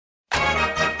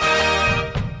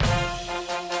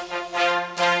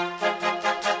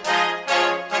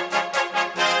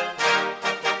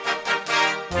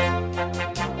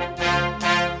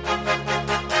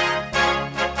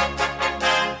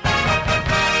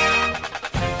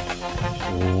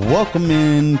Welcome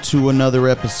in to another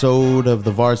episode of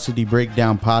the Varsity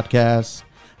Breakdown Podcast.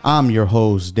 I'm your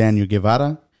host, Daniel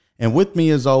Guevara, and with me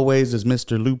as always is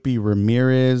Mr. Lupe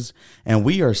Ramirez, and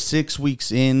we are 6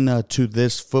 weeks in to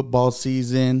this football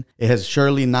season. It has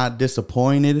surely not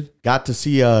disappointed. Got to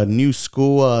see a new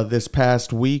school this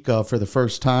past week for the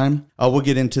first time. We'll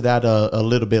get into that a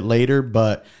little bit later,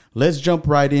 but let's jump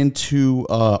right into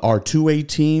our 2A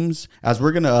teams, as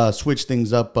we're going to switch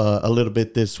things up a little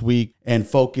bit this week and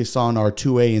focus on our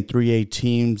 2A and 3A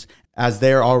teams, as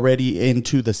they're already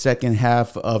into the second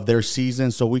half of their season.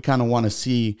 So we kind of want to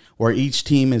see where each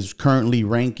team is currently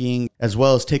ranking, as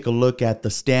well as take a look at the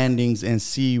standings and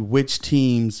see which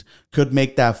teams could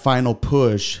make that final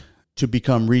push to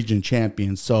become region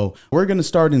champions. So we're going to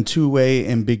start in 2A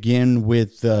and begin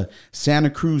with the Santa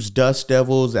Cruz Dust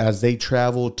Devils, as they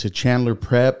traveled to Chandler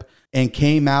Prep and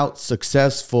came out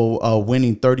successful,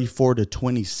 winning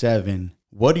 34-27.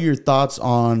 What are your thoughts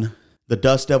on the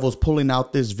Dust Devils pulling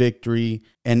out this victory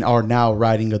and are now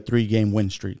riding a 3-game win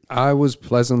streak? I was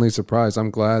pleasantly surprised.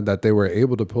 I'm glad that they were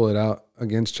able to pull it out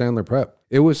against Chandler Prep.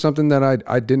 It was something that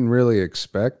I didn't really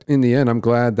expect. In the end, I'm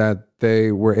glad that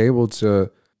they were able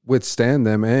to withstand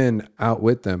them and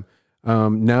outwit them.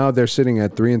 Now they're sitting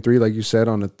at 3-3, like you said,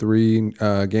 on a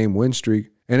 3-game win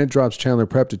streak, and it drops Chandler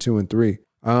Prep to 2-3.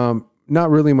 Not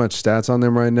really much stats on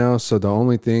them right now, so the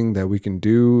only thing that we can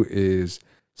do is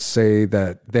say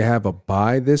that they have a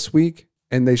bye this week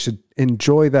and they should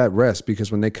enjoy that rest,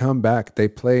 because when they come back, they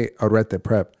play Arete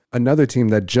Prep, another team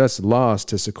that just lost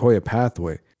to Sequoia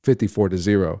Pathway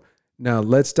 54-0. Now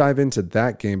let's dive into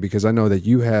that game, because I know that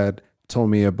you had told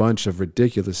me a bunch of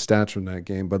ridiculous stats from that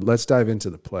game, but let's dive into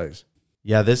the plays.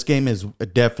 Yeah, this game is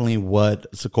definitely what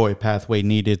Sequoia Pathway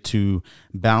needed to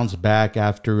bounce back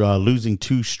after losing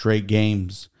 2 straight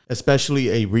games, especially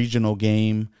a regional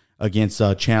game against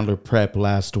Chandler Prep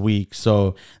last week.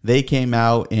 So they came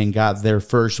out and got their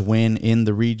first win in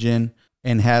the region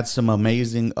and had some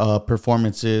amazing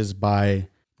performances by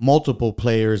multiple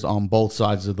players on both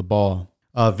sides of the ball.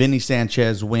 Vinny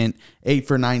Sanchez went 8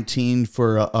 for 19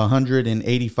 for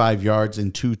 185 yards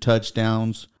and 2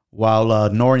 touchdowns, while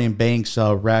Norian Banks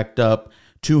racked up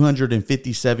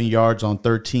 257 yards on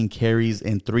 13 carries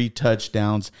and 3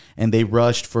 touchdowns, and they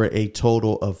rushed for a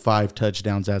total of 5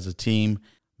 touchdowns as a team.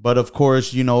 But of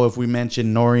course, you know, if we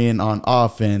mention Norian on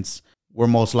offense, we're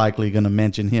most likely going to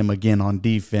mention him again on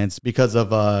defense because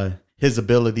of his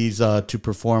abilities to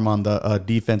perform on the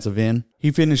defensive end.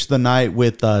 He finished the night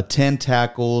with 10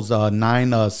 tackles,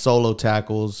 9 solo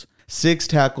tackles, 6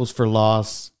 tackles for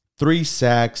loss, 3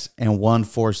 sacks, and 1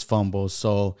 forced fumble.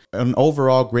 So an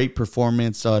overall great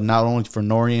performance, not only for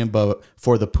Norian, but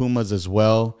for the Pumas as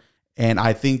well. And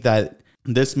I think that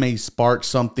this may spark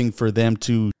something for them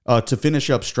to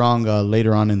finish up strong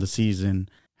later on in the season.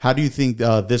 How do you think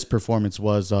this performance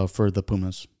was for the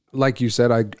Pumas? Like you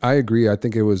said, I agree. I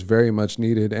think it was very much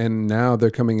needed. And now they're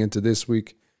coming into this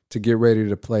week to get ready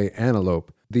to play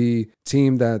Antelope, the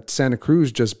team that Santa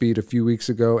Cruz just beat a few weeks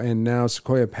ago. And now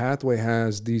Sequoia Pathway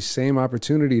has the same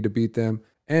opportunity to beat them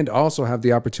and also have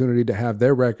the opportunity to have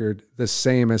their record the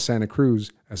same as Santa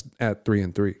Cruz at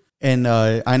 3-3. And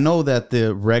I know that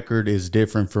the record is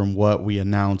different from what we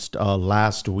announced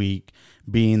last week,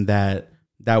 being that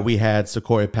we had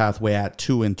Sequoia Pathway at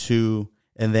 2-2.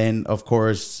 And then, of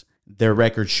course, their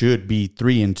record should be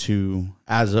 3-2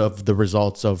 as of the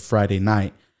results of Friday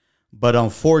night. But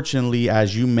unfortunately,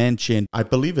 as you mentioned, I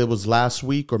believe it was last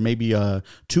week or maybe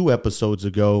 2 episodes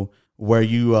ago, where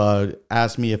you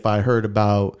asked me if I heard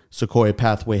about Sequoia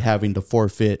Pathway having to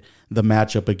forfeit the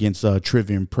matchup against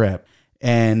Trivium Prep.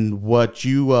 And what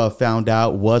you found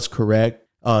out was correct.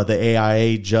 The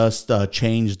AIA just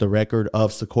changed the record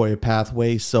of Sequoia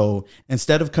Pathway. So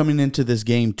instead of coming into this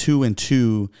game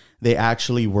 2-2, they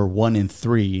actually were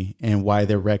 1-3, and why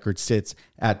their record sits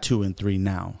at 2-3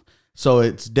 now. So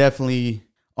it's definitely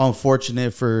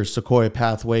unfortunate for Sequoia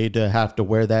Pathway to have to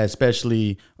wear that,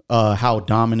 especially how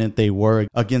dominant they were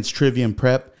against Trivium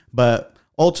Prep. But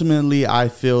ultimately, I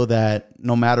feel that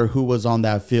no matter who was on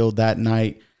that field that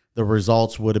night, the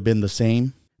results would have been the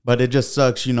same. But it just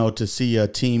sucks, you know, to see a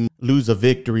team lose a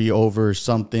victory over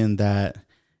something that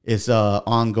is an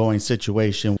ongoing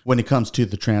situation when it comes to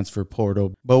the transfer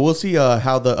portal. But we'll see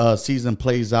how the season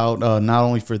plays out, not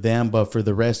only for them, but for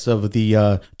the rest of the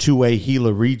 2A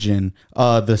Gila region.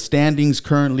 The standings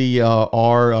currently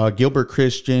are Gilbert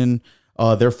Christian.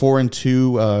 They're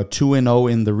 4-2,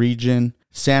 2-0 in the region.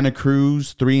 Santa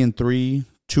Cruz, 3-3.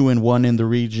 2-1 in the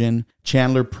region.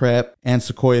 Chandler Prep and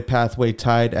Sequoia Pathway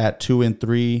tied at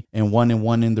 2-3 and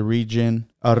 1-1 in the region.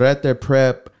 Arete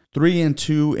Prep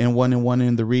 3-2 and 1-1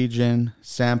 in the region.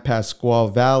 San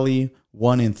Pasqual Valley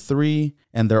 1-3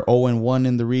 and they're 0-1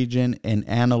 in the region. And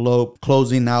Antelope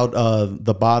closing out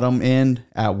the bottom end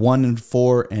at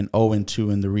 1-4 and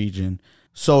 0-2 in the region.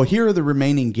 So here are the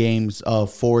remaining games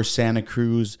for Santa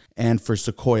Cruz and for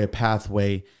Sequoia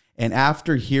Pathway. And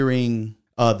after hearing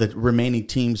the remaining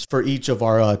teams for each of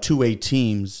our 2A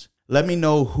teams, let me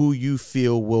know who you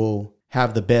feel will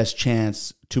have the best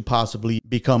chance to possibly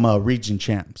become region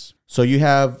champs. So you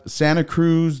have Santa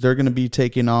Cruz. They're going to be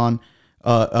taking on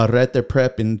Arete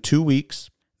Prep in 2 weeks.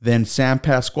 Then San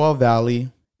Pasqual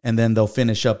Valley. And then they'll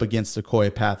finish up against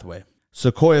Sequoia Pathway.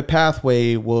 Sequoia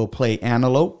Pathway will play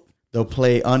Antelope. They'll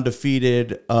play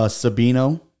undefeated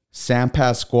Sabino, San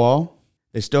Pasqual.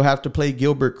 They still have to play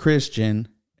Gilbert Christian.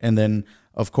 And then,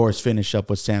 of course, finish up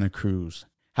with Santa Cruz.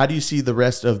 How do you see the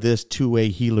rest of this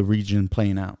 2A Gila region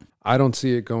playing out? I don't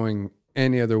see it going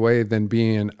any other way than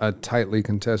being a tightly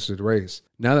contested race.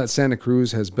 Now that Santa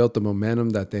Cruz has built the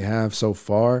momentum that they have so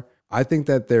far, I think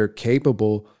that they're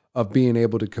capable of being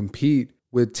able to compete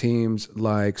with teams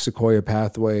like Sequoia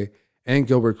Pathway and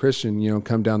Gilbert Christian,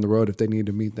 come down the road if they need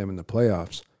to meet them in the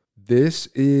playoffs. This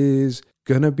is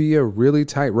going to be a really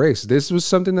tight race. This was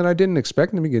something that I didn't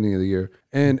expect in the beginning of the year.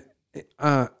 And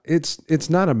it's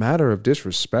not a matter of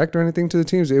disrespect or anything to the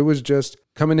teams. It was just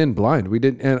coming in blind. We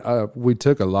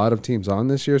took a lot of teams on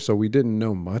this year, so we didn't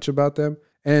know much about them.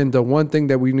 And the one thing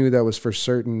that we knew that was for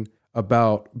certain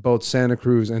about both Santa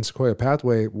Cruz and Sequoia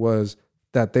Pathway was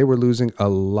that they were losing a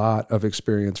lot of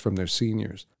experience from their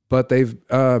seniors. But they've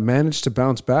managed to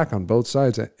bounce back on both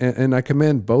sides. And I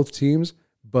commend both teams,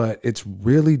 but it's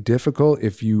really difficult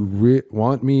if you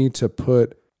want me to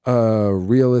put a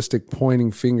realistic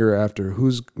pointing finger after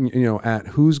who's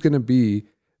going to be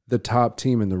the top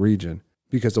team in the region.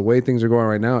 Because the way things are going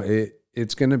right now,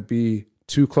 it's going to be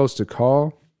too close to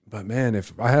call. But man,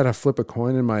 if I had to flip a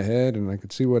coin in my head and I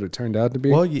could see what it turned out to be.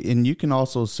 Well, and you can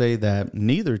also say that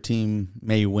neither team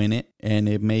may win it, and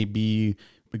it may be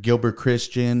Gilbert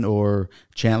Christian or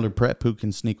Chandler Prep who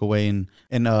can sneak away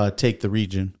and take the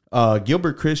region.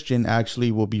 Gilbert Christian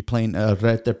actually will be playing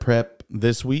Rete Prep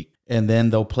this week, and then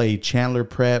they'll play Chandler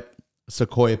Prep,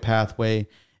 Sequoia Pathway,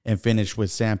 and finish with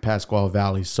San Pasqual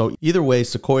Valley. So either way,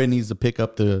 Sequoia needs to pick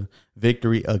up the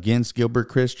victory against Gilbert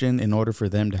Christian in order for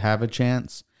them to have a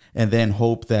chance, and then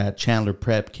hope that Chandler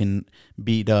Prep can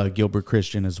beat Gilbert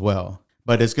Christian as well.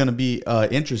 But it's going to be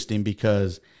interesting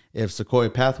because if Sequoia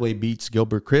Pathway beats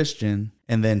Gilbert Christian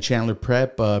and then Chandler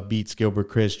Prep beats Gilbert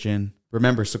Christian,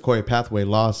 remember Sequoia Pathway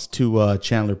lost to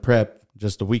Chandler Prep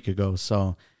just a week ago.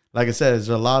 So like I said, there's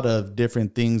a lot of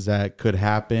different things that could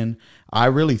happen. I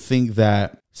really think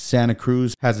that Santa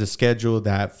Cruz has a schedule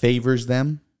that favors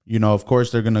them. Of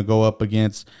course, they're going to go up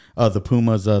against the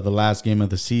Pumas the last game of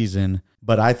the season.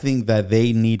 But I think that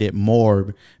they need it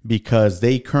more because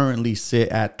they currently sit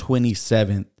at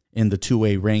 27th in the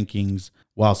 2A rankings,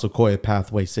 while Sequoia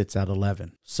Pathway sits at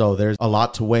 11. So there's a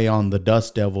lot to weigh on the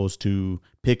Dust Devils to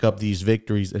pick up these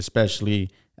victories, especially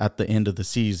at the end of the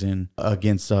season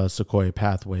against Sequoia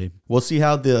Pathway. We'll see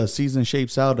how the season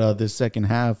shapes out this second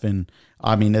half. And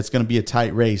I mean, it's going to be a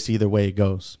tight race either way it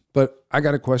goes. But I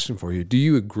got a question for you. Do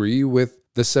you agree with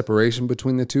the separation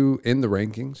between the two in the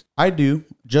rankings? I do,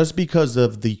 just because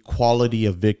of the quality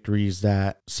of victories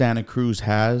that Santa Cruz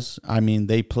has. I mean,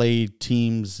 they played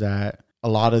teams that a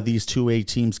lot of these 2A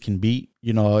teams can beat,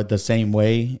 the same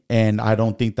way. And I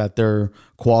don't think that they're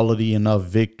quality enough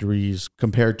victories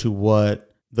compared to what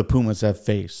the Pumas have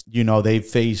faced. They've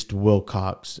faced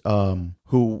Wilcox,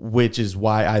 which is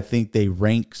why I think they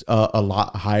rank a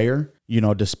lot higher,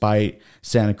 despite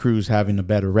Santa Cruz having a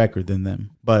better record than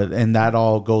them. And that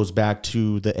all goes back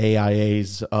to the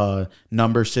AIA's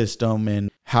number system and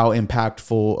how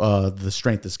impactful the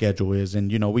strength of schedule is.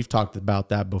 And, we've talked about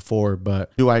that before,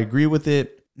 but do I agree with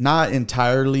it? Not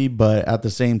entirely, but at the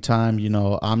same time,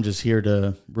 I'm just here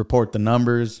to report the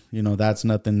numbers. That's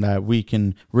nothing that we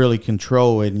can really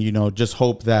control. And, just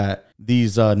hope that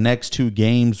these next two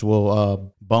games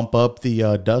will bump up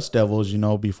the Dust Devils,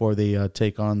 before they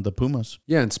take on the Pumas.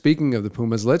 Yeah, and speaking of the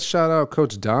Pumas, let's shout out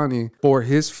Coach Donnie for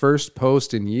his first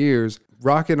post in years,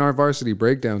 rocking our varsity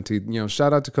breakdown tee.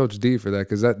 Shout out to Coach D for that,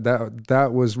 because that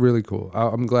was really cool.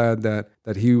 I'm glad that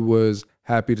he was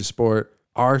happy to sport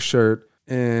our shirt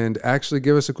and actually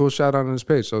give us a cool shout out on his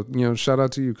page. So, shout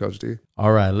out to you, Coach D.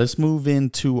 All right, let's move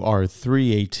into our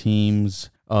 3A teams.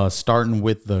 starting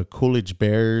with the Coolidge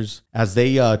Bears as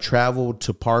they traveled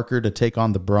to Parker to take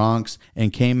on the Bronx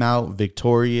and came out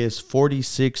victorious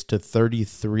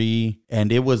 46-33.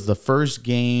 And it was the first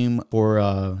game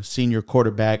for senior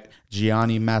quarterback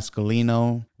Gianni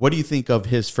Mascalino. What do you think of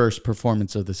his first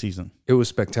performance of the season? It was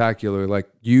spectacular. Like,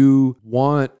 you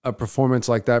want a performance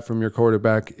like that from your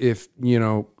quarterback. If,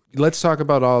 let's talk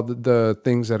about all the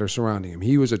things that are surrounding him.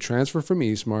 He was a transfer from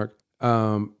Eastmark.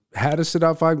 Had to sit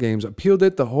out 5 games, appealed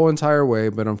it the whole entire way,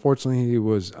 but unfortunately he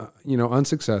was,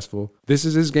 unsuccessful. This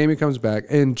is his game. He comes back.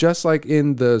 And just like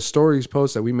in the stories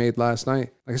post that we made last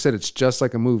night, like I said, it's just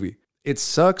like a movie. It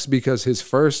sucks because his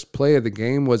first play of the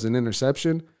game was an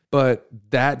interception, but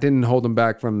that didn't hold him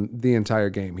back from the entire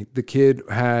game. The kid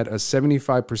had a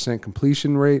 75%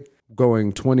 completion rate,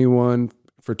 going 21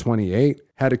 for 28,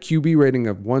 had a QB rating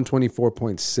of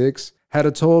 124.6, had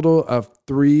a total of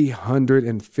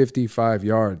 355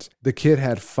 yards. The kid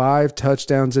had 5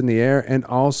 touchdowns in the air and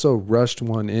also rushed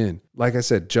 1 in. Like I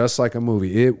said, just like a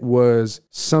movie. It was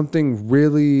something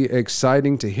really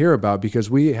exciting to hear about because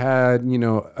we had,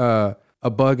 a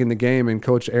bug in the game in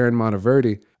Coach Aaron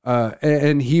Monteverdi.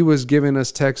 And he was giving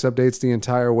us text updates the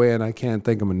entire way, and I can't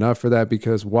thank him enough for that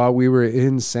because while we were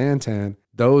in Santan,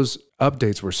 those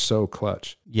updates were so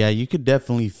clutch. Yeah, you could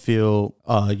definitely feel,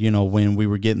 when we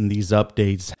were getting these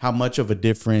updates, how much of a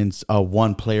difference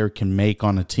one player can make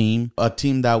on a team. A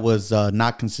team that was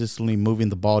not consistently moving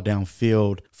the ball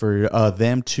downfield, for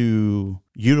them to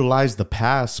utilize the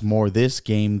pass more this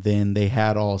game than they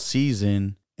had all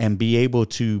season and be able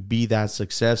to be that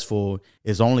successful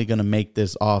is only going to make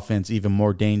this offense even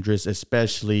more dangerous,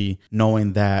 especially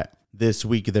knowing that this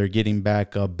week they're getting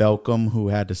back Belcom, who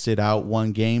had to sit out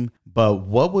 1 game. But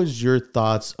what was your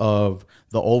thoughts of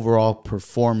the overall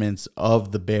performance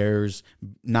of the Bears?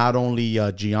 Not only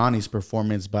Gianni's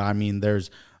performance, but I mean,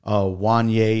 there's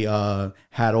Wanye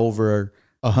had over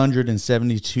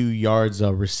 172 yards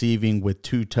receiving with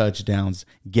 2 touchdowns.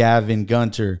 Gavin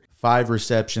Gunter, 5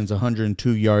 receptions,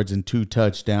 102 yards and 2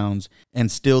 touchdowns.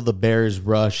 And still the Bears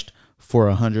rushed for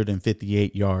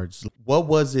 158 yards. What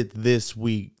was it this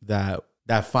week that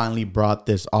finally brought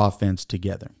this offense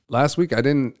together? Last week, I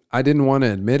didn't want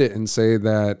to admit it and say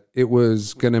that it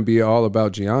was going to be all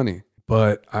about Gianni,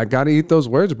 but I got to eat those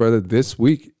words, brother. This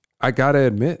week, I got to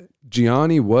admit,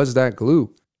 Gianni was that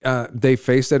glue. They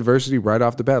faced adversity right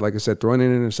off the bat. Like I said, throwing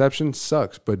an interception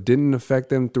sucks, but didn't affect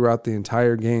them throughout the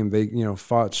entire game. They,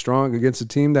 fought strong against a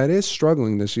team that is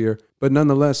struggling this year, but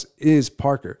nonetheless is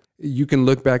Parker. You can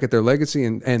look back at their legacy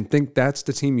and think that's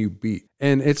the team you beat.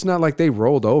 And it's not like they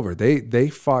rolled over. They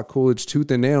fought Coolidge tooth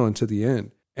and nail into the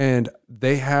end. And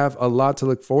they have a lot to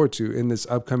look forward to in this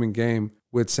upcoming game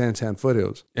with Santan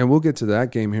Foothills. And we'll get to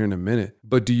that game here in a minute.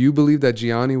 But do you believe that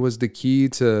Gianni was the key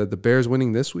to the Bears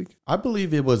winning this week? I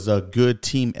believe it was a good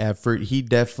team effort. He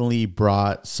definitely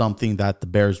brought something that the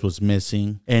Bears was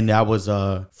missing. And that was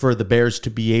for the Bears to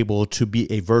be able to be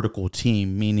a vertical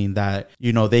team, meaning that,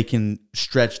 they can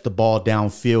stretch the ball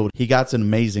downfield. He got an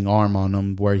amazing arm on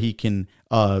him where he can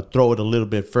throw it a little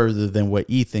bit further than what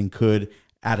Ethan could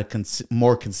at a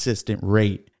more consistent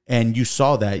rate. And you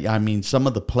saw that. I mean, some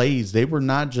of the plays, they were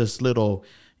not just little,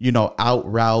 out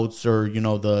routes or,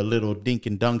 the little dink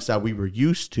and dunks that we were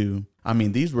used to. I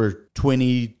mean, these were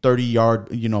 20,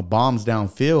 30-yard, bombs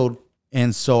downfield.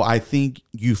 And so I think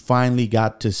you finally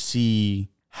got to see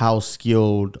how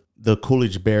skilled the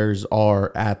Coolidge Bears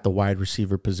are at the wide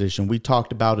receiver position. We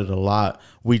talked about it a lot.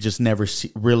 We just never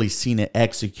really seen it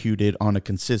executed on a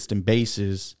consistent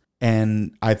basis.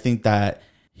 And I think that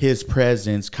his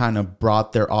presence kind of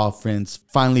brought their offense,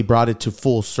 finally brought it to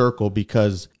full circle,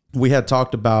 because we had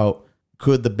talked about,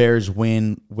 could the Bears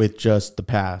win with just the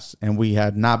pass? And we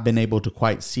had not been able to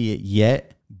quite see it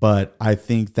yet, but I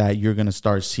think that you're going to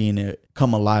start seeing it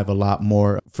come alive a lot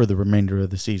more for the remainder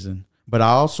of the season. But I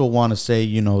also want to say,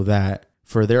 that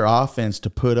for their offense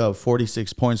to put up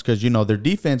 46 points, because, their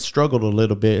defense struggled a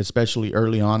little bit, especially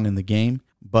early on in the game.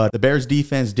 But the Bears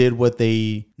defense did what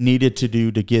they needed to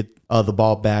do to get the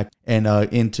ball back and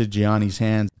into Gianni's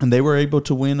hands. And they were able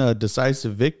to win a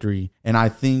decisive victory. And I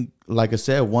think, like I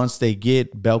said, once they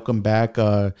get Belcom back,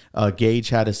 Gage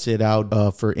had to sit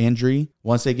out for injury.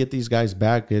 Once they get these guys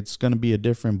back, it's going to be a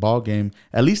different ball game.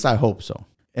 At least I hope so.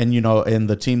 And, and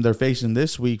the team they're facing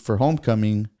this week for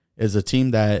homecoming is a team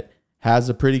that has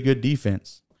a pretty good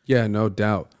defense. Yeah, no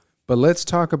doubt. But let's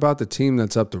talk about the team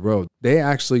that's up the road. They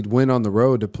actually went on the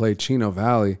road to play Chino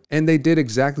Valley, and they did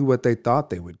exactly what they thought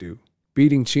they would do,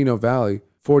 beating Chino Valley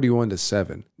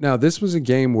 41-7. Now, this was a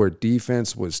game where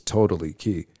defense was totally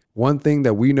key. One thing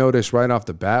that we noticed right off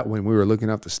the bat when we were looking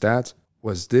up the stats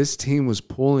was this team was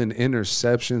pulling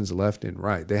interceptions left and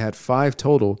right. They had 5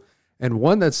 total, and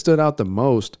one that stood out the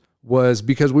most was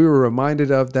because we were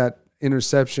reminded of that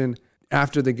interception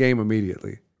after the game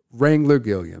immediately. Wrangler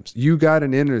Gilliams, you got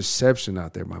an interception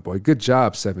out there, my boy. Good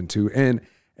job, 7-2.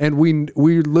 And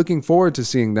we're looking forward to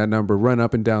seeing that number run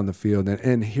up and down the field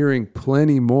and hearing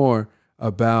plenty more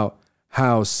about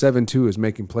how 7-2 is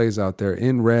making plays out there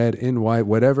in red, in white,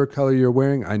 whatever color you're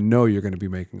wearing. I know you're going to be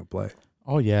making a play.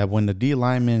 Oh, yeah. When the D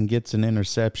lineman gets an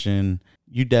interception,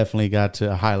 you definitely got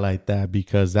to highlight that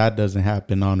because that doesn't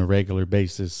happen on a regular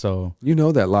basis. So you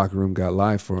know that locker room got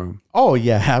live for him. Oh,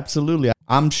 yeah, absolutely.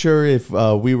 I'm sure if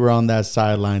we were on that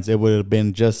sidelines, it would have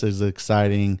been just as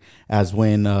exciting as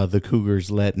when the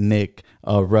Cougars let Nick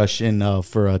rush in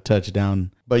for a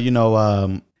touchdown. But,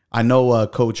 I know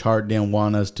Coach Hart didn't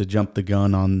want us to jump the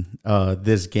gun on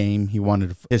this game. He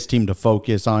wanted his team to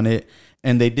focus on it.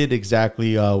 And they did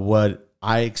exactly what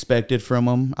I expected from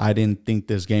them. I didn't think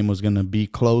this game was going to be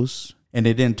close, and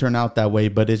it didn't turn out that way.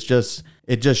 But it just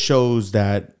shows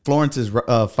that Florence is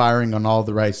firing on all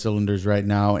the right cylinders right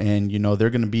now, and they're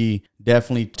going to be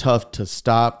definitely tough to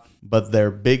stop. But their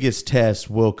biggest test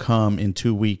will come in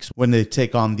 2 weeks when they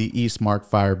take on the Eastmark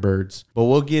Firebirds. But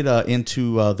we'll get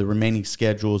into the remaining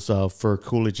schedules for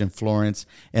Coolidge and Florence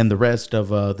and the rest of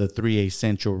the 3A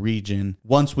Central region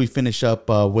once we finish up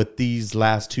with these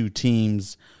last 2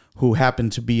 teams who happen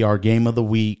to be our game of the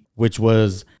week, which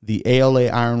was the ALA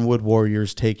Ironwood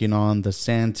Warriors taking on the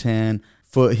Santan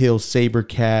Foothills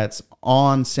Sabercats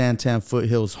on Santan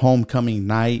Foothills homecoming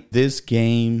night. This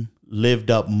game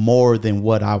lived up more than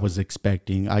what I was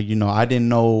expecting. I didn't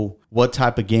know what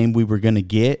type of game we were going to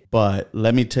get, but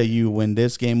let me tell you, when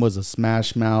this game was a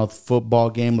smash mouth football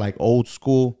game like old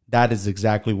school, that is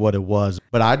exactly what it was.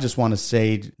 But I just want to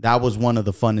say that was one of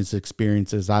the funnest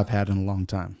experiences I've had in a long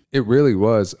time. It really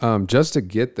was. Just to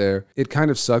get there, it kind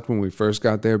of sucked when we first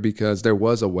got there because there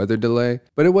was a weather delay,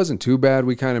 but it wasn't too bad.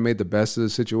 We kind of made the best of the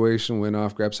situation, went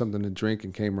off, grabbed something to drink,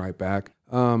 and came right back.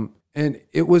 And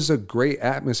it was a great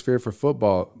atmosphere for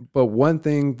football. But one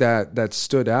thing that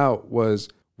stood out was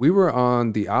we were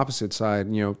on the opposite side,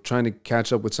 trying to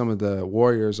catch up with some of the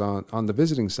Warriors on the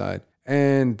visiting side.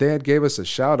 And they had gave us a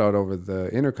shout out over the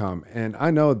intercom. And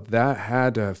I know that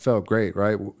had to have felt great,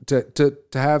 right? To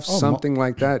have something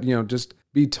like that, just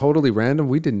be totally random.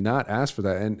 We did not ask for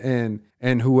that.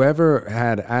 And whoever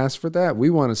had asked for that, we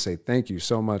want to say thank you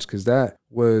so much, because that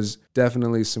was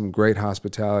definitely some great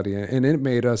hospitality, and it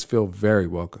made us feel very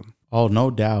welcome. Oh,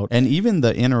 no doubt. And even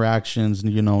the interactions,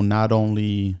 not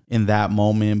only in that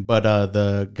moment, but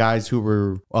the guys who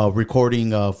were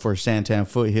recording for Santan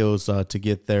Foothills to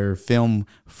get their film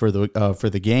for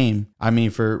the game. I mean,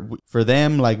 for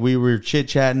them, like, we were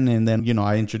chit-chatting, and then,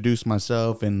 I introduced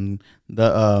myself, and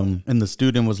the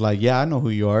student was like, "Yeah, I know who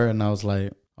you are." And I was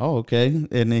like, "Oh, okay."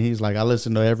 And then he's like, "I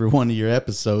listened to every one of your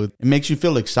episodes." It makes you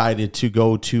feel excited to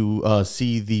go to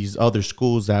see these other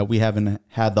schools that we haven't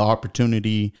had the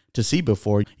opportunity to see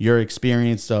before. Your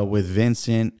experience with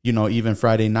Vincent, even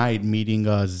Friday night meeting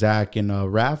Zach and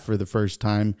Raph for the first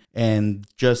time, and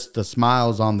just the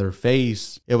smiles on their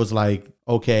face. It was like,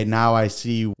 okay, now I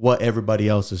see what everybody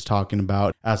else is talking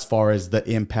about as far as the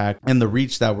impact and the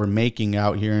reach that we're making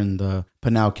out here in the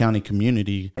Pinal County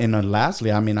community. And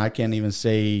lastly, I can't even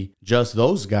say just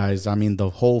those guys.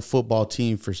 The whole football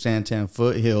team for Santan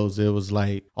Foothills, it was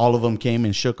like all of them came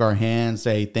and shook our hands,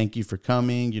 say thank you for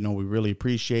coming. We really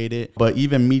appreciate it. But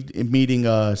even meeting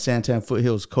Santan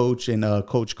Foothills coach and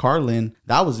Coach Carlin,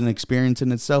 that was an experience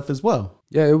in itself as well.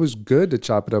 Yeah, it was good to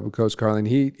chop it up with Coach Carlin.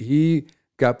 He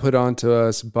got put on to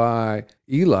us by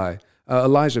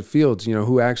Elijah Fields,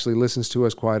 who actually listens to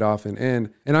us quite often. And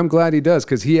I'm glad he does,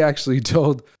 because he actually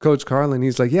told Coach Carlin,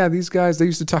 he's like, "Yeah, these guys, they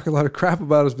used to talk a lot of crap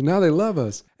about us, but now they love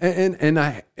us." And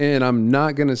I'm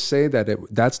not going to say that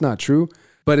that's not true,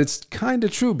 but it's kind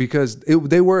of true, because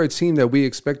they were a team that we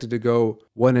expected to go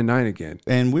 1-9 again.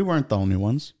 And we weren't the only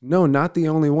ones. No, not the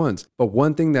only ones. But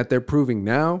one thing that they're proving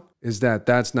now is that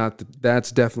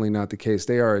that's definitely not the case.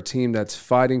 They are a team that's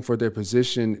fighting for their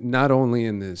position, not only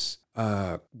in this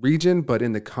region, but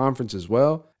in the conference as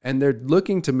well. And they're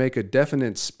looking to make a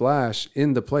definite splash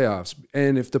in the playoffs.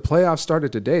 And if the playoffs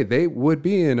started today, they would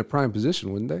be in a prime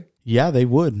position, wouldn't they? Yeah, they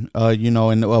would.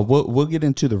 And we'll get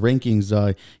into the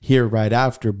rankings here right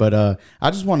after. But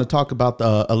I just want to talk about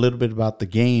a little bit about the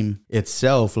game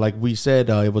itself. Like we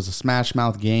said, it was a smash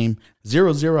mouth game,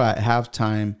 0-0 at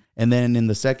halftime. And then in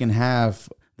the second half,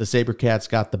 the Sabercats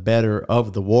got the better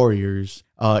of the Warriors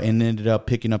and ended up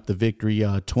picking up the victory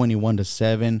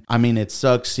 21-7. It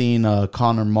sucks seeing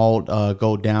Connor Malt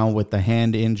go down with the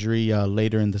hand injury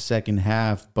later in the second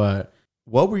half, but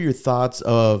What were your thoughts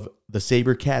of the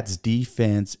SaberCats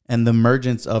defense and the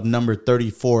emergence of number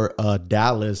 34,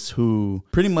 Dallas, who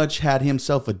pretty much had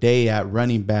himself a day at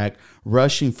running back,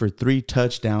 rushing for 3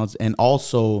 touchdowns and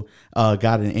also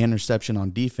got an interception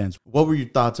on defense? What were your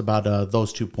thoughts about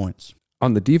those 2 points?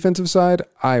 On the defensive side,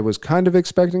 I was kind of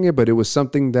expecting it, but it was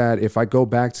something that if I go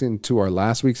back into our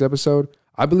last week's episode,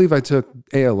 I believe I took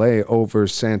ALA over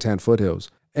Santan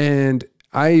Foothills. And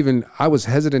I was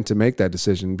hesitant to make that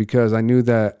decision because I knew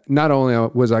that not only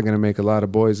was I going to make a lot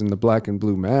of boys in the black and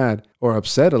blue mad or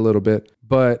upset a little bit,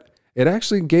 but it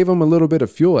actually gave them a little bit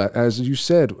of fuel. As you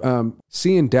said,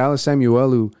 seeing Dallas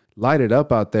Samuelu light it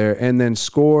up out there and then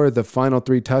score the final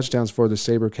 3 touchdowns for the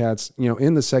SaberCats,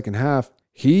 in the second half,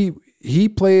 he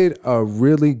played a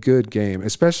really good game,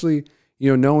 especially,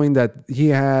 knowing that he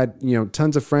had,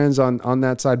 tons of friends on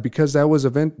that side because that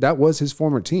was his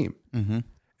former team. Mm-hmm.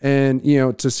 And,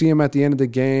 to see him at the end of the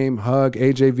game, hug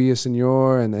AJ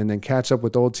Villasenor and then catch up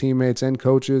with old teammates and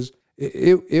coaches,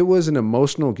 it was an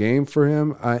emotional game for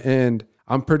him. And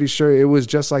I'm pretty sure it was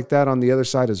just like that on the other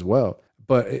side as well.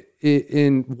 But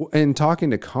in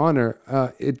talking to Connor,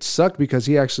 it sucked because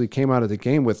he actually came out of the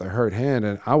game with a hurt hand.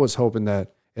 And I was hoping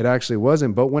that it actually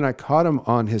wasn't. But when I caught him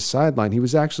on his sideline, he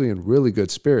was actually in really good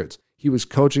spirits. He was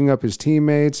coaching up his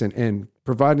teammates and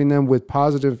providing them with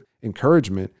positive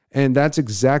encouragement. And that's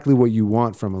exactly what you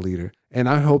want from a leader. And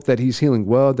I hope that he's healing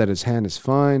well, that his hand is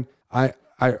fine. I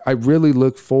really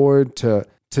look forward to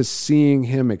seeing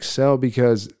him excel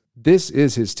because this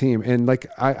is his team. And like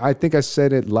I think I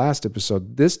said it last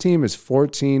episode, this team is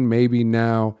 14, maybe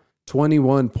now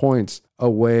 21 points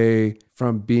away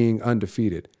from being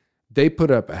undefeated. They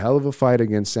put up a hell of a fight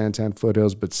against Santan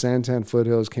Foothills, but Santan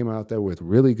Foothills came out there with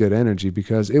really good energy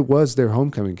because it was their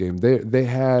homecoming game. They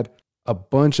had a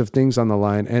bunch of things on the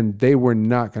line, and they were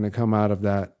not going to come out of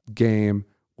that game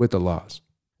with a loss.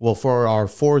 Well, for our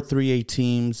 4-3-8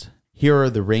 teams, here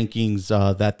are the rankings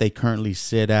that they currently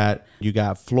sit at. You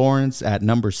got Florence at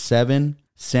number 7,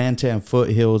 Santan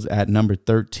Foothills at number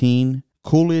 13,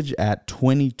 Coolidge at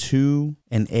 22,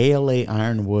 and ALA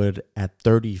Ironwood at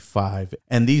 35.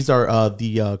 And these are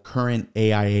the current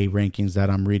AIA rankings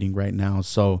that I'm reading right now.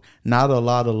 So not a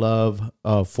lot of love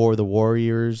for the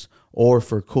Warriors or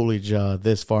for Coolidge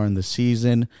this far in the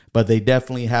season, but they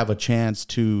definitely have a chance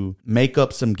to make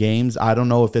up some games. I don't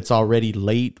know if it's already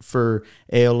late for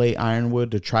ALA Ironwood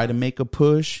to try to make a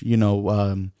push,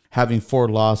 having 4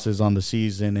 losses on the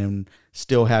season and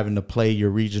still having to play your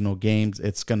regional games.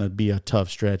 It's going to be a tough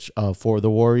stretch for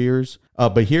the Warriors.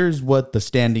 But here's what the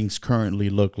standings currently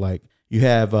look like. You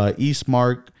have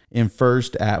Eastmark in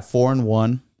first at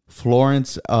 4-1,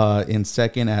 Florence in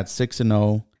second at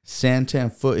 6-0,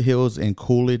 Santan Foothills and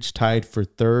Coolidge tied for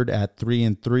third at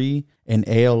 3-3, and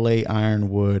ALA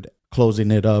Ironwood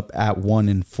closing it up at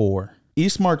 1-4.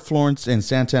 Eastmark, Florence, and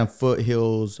Santan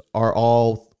Foothills are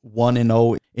all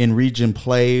 1-0 in region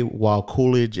play, while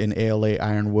Coolidge and ALA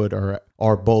Ironwood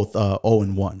are both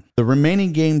 0-1. The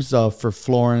remaining games for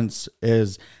Florence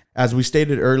is, as we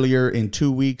stated earlier, in 2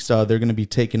 weeks they're going to be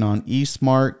taking on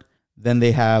Eastmark. Then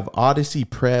they have Odyssey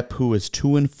Prep, who is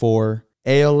 2-4,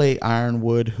 ALA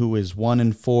Ironwood, who is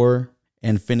 1-4,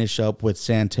 and finish up with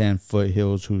Santan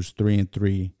Foothills, who's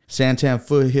 3-3. Santan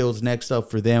Foothills next up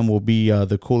for them will be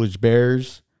the Coolidge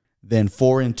Bears, then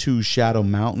 4-2 Shadow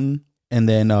Mountain, and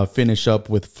then finish up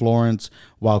with Florence,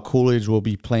 while Coolidge will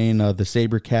be playing the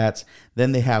SaberCats.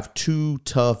 Then they have 2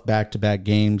 tough back-to-back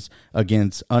games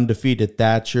against undefeated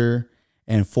Thatcher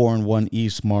and 4-1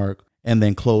 Eastmark, and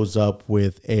then close up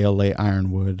with ALA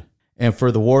Ironwood. And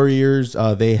for the Warriors,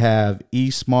 they have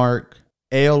Eastmark,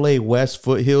 ALA West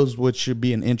Foothills, which should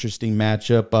be an interesting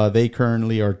matchup. They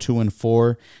currently are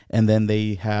 2-4, and then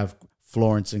they have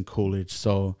Florence and Coolidge.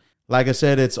 So, like I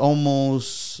said, it's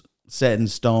almost set in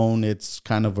stone. It's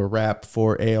kind of a wrap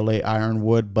for ALA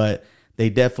Ironwood, but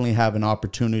they definitely have an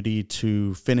opportunity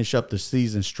to finish up the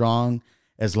season strong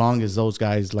as long as those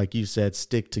guys, like you said,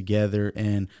 stick together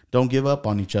and don't give up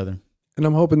on each other. And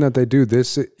I'm hoping that they do.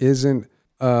 This isn't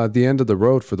the end of the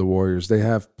road for the Warriors. They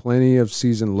have plenty of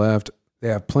season left. They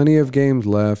have plenty of games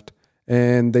left,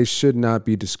 and they should not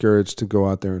be discouraged to go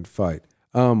out there and fight.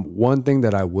 One thing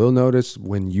that I will notice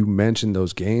when you mention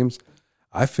those games,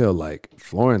 I feel like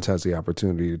Florence has the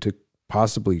opportunity to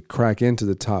possibly crack into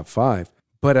the top 5.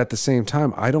 But at the same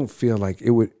time, I don't feel like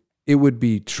it would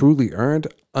be truly earned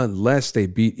unless they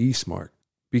beat Eastmark,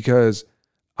 because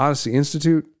Odyssey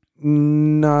Institute,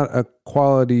 not a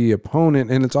quality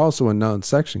opponent, and it's also a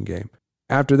non-section game.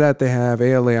 After that, they have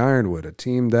ALA Ironwood, a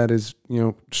team that is,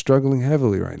 struggling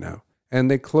heavily right now. And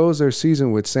they close their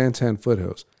season with Santan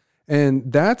Foothills.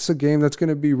 And that's a game that's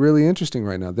going to be really interesting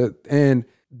right now. And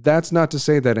that's not to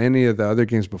say that any of the other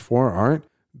games before aren't,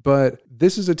 but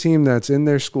this is a team that's in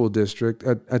their school district,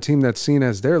 a team that's seen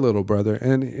as their little brother.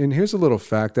 And here's a little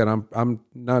fact that I'm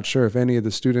not sure if any of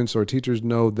the students or teachers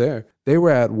know there. They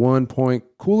were at one point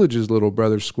Coolidge's little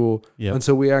brother's school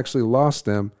until we actually lost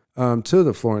them to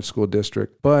the Florence School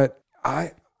District. But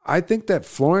I think that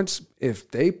Florence, if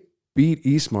they beat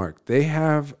Eastmark, they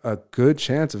have a good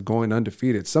chance of going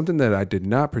undefeated. Something that I did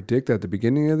not predict at the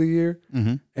beginning of the year.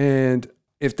 Mm-hmm. And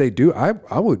if they do,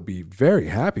 I would be very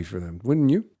happy for them. Wouldn't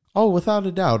you? Oh, without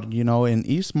a doubt. You know, and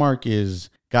Eastmark is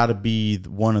got to be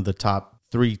one of the top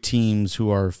 3 teams who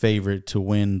are favorite to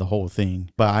win the whole thing.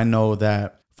 But I know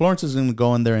that Florence is going to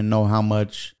go in there and know how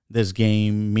much this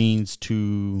game means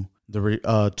to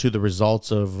the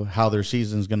results of how their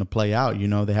season is going to play out. You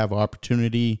know, they have an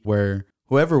opportunity where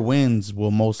whoever wins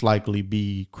will most likely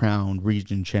be crowned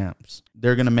region champs.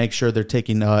 They're going to make sure they're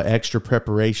taking extra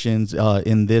preparations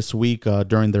in this week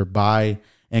during their bye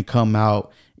and come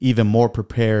out even more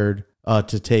prepared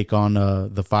to take on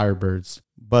the Firebirds.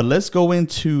 But let's go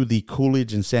into the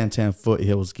Coolidge and Santan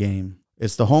Foothills game.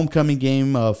 It's the homecoming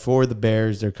game for the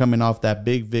Bears. They're coming off that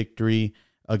big victory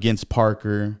against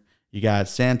Parker. You got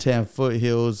Santan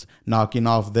Foothills knocking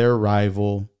off their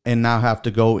rival and now have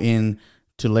to go in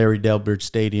to Larry Delbert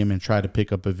Stadium and try to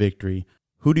pick up a victory.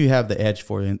 Who do you have the edge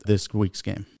for in this week's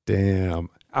game? Damn.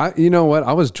 You know what?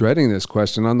 I was dreading this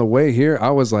question. On the way here, I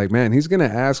was like, man, he's going to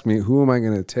ask me, who am I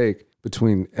going to take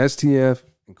between STF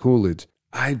and Coolidge?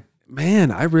 I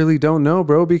really don't know,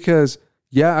 bro, because,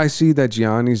 yeah, I see that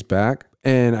Gianni's back,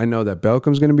 and I know that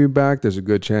Belcom's going to be back. There's a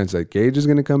good chance that Gage is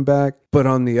going to come back. But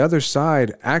on the other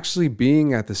side, actually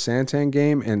being at the Santan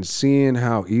game and seeing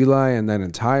how Eli and that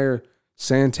entire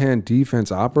Santan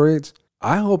defense operates,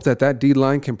 I hope that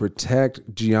D-line can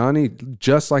protect Gianni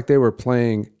just like they were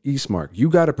playing Eastmark.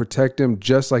 You got to protect him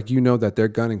just like you know that they're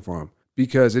gunning for him.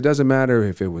 Because it doesn't matter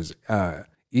if it was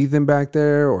Ethan back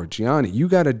there or Gianni. You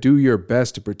got to do your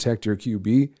best to protect your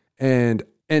QB. And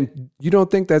you don't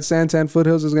think that Santan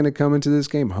Foothills is going to come into this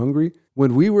game hungry?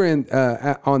 When we were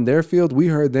on their field, we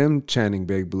heard them chanting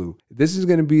Big Blue. This is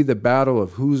going to be the battle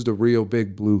of who's the real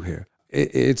Big Blue here.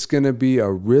 It's going to be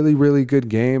a really, really good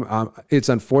game. It's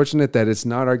unfortunate that it's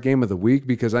not our game of the week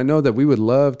because I know that we would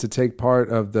love to take part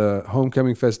of the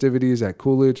homecoming festivities at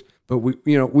Coolidge, but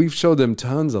we've showed them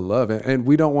tons of love and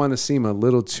we don't want to seem a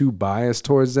little too biased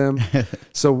towards them.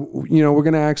 So, we're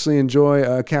going to actually enjoy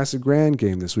a Casa Grande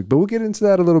game this week, but we'll get into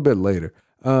that a little bit later.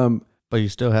 But you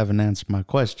still haven't answered my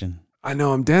question. I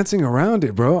know I'm dancing around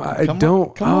it, bro.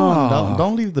 Come on.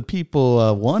 Don't leave the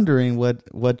people wondering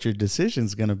what your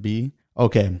decision's going to be.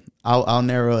 Okay, I'll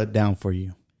narrow it down for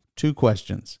you. 2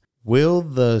 questions. Will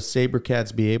the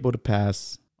SaberCats be able to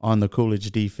pass on the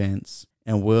Coolidge defense?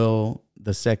 And will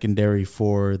the secondary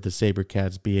for the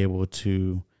SaberCats be able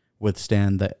to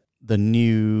withstand the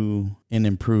new and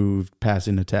improved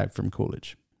passing attack from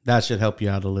Coolidge? That should help you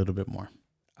out a little bit more.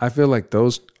 I feel like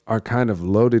those are kind of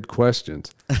loaded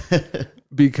questions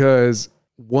because,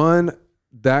 one,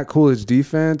 that Coolidge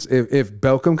defense, if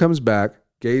Belcom comes back,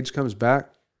 Gage comes back,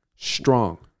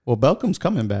 strong. Well, Belcom's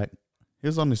coming back. He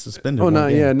was only suspended.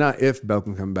 Not if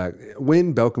Belcom comes back.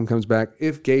 When Belcom comes back,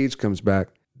 if Gage comes back,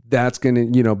 that's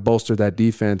going to, bolster that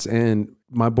defense. And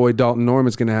my boy Dalton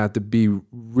Norman's going to have to be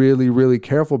really, really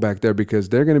careful back there because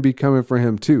they're going to be coming for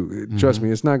him too. Mm-hmm. Trust me,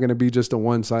 it's not going to be just a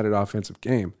one-sided offensive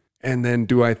game. And then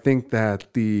do I think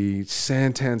that the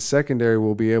Santan secondary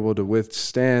will be able to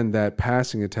withstand that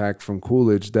passing attack from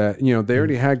Coolidge that, they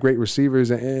already had great receivers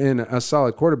and a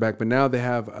solid quarterback, but now they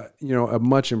have, a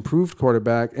much improved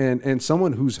quarterback and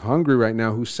someone who's hungry right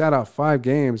now, who sat out 5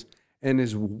 games and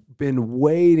has been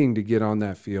waiting to get on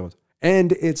that field.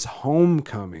 And it's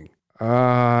homecoming. You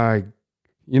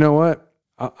know what?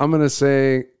 I'm going to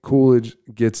say Coolidge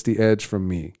gets the edge from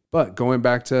me. But going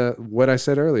back to what I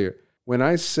said earlier, when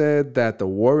I said that the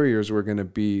Warriors were going to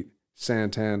beat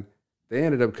Santan, they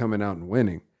ended up coming out and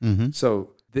winning. Mm-hmm.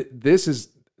 So this is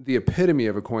the epitome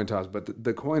of a coin toss, but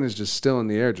the coin is just still in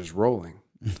the air, just rolling.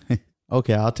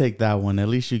 Okay, I'll take that one. At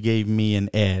least you gave me an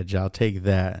edge. I'll take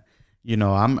that.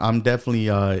 I'm definitely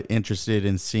interested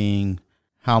in seeing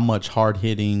how much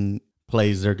hard-hitting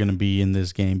plays there are going to be in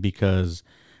this game because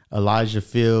Elijah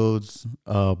Fields,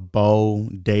 Bo,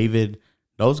 David,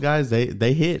 those guys,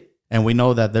 they hit. And we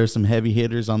know that there's some heavy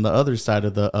hitters on the other side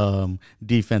of the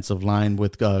defensive line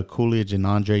with Coolidge and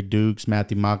Andre Dukes,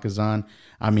 Matthew Makazan.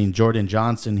 I mean, Jordan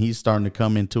Johnson, he's starting to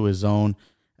come into his own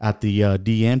at the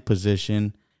DN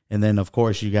position. And then, of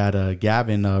course, you got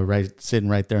Gavin sitting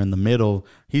right there in the middle.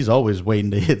 He's always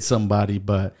waiting to hit somebody.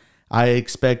 But I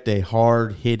expect a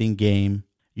hard-hitting game,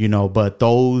 but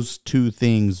those 2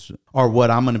 things are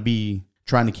what I'm going to be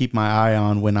trying to keep my eye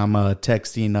on when I'm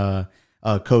texting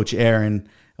Coach Aaron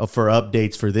for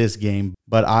updates for this game.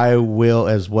 But I will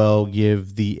as well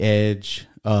give the edge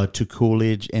to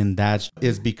Coolidge, and that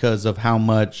is because of how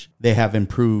much they have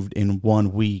improved in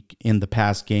 1 week in the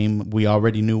past game. We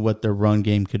already knew what their run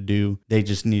game could do. They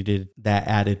just needed that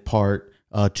added part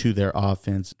to their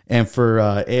offense. And for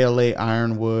ALA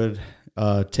Ironwood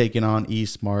taking on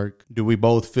Eastmark, do we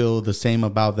both feel the same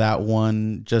about that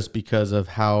one just because of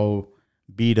how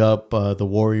beat up the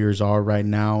Warriors are right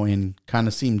now and kind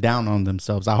of seem down on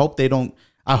themselves? I hope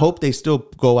they still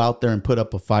go out there and put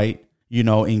up a fight,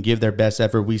 and give their best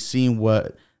effort. We've seen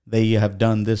what they have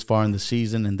done this far in the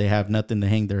season, and they have nothing to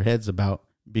hang their heads about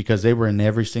because they were in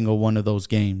every single one of those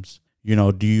games.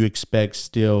 Do you expect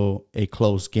still a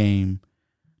close game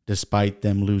despite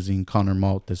them losing Connor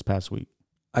Malt this past week?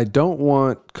 I don't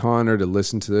want Connor to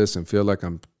listen to this and feel like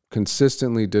I'm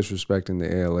consistently disrespecting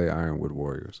the ALA Ironwood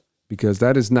Warriors, because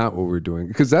that is not what we're doing.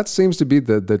 Because that seems to be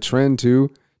the trend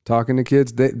too, talking to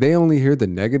kids. They only hear the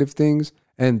negative things,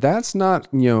 and that's not,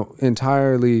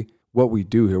 entirely what we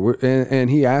do here. And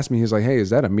he asked me, he's like, hey, is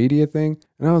that a media thing?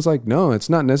 And I was like, no, it's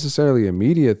not necessarily a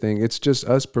media thing. It's just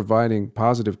us providing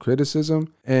positive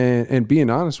criticism and being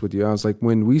honest with you. I was like,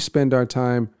 when we spend our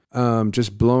time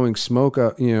just blowing smoke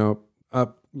up,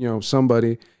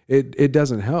 somebody, it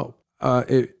doesn't help.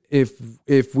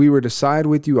 If we were to side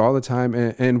with you all the time,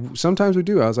 and sometimes we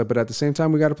do, I was like, but at the same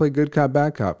time, we got to play good cop,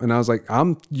 bad cop. And I was like,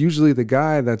 I'm usually the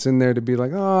guy that's in there to be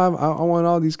like, oh, I want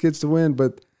all these kids to win.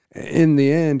 But in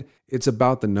the end, it's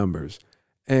about the numbers.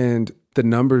 And the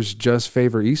numbers just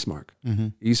favor Eastmark. Mm-hmm.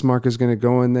 Eastmark is going to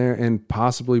go in there and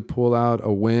possibly pull out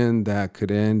a win that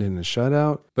could end in a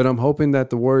shutout. But I'm hoping that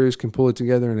the Warriors can pull it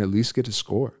together and at least get a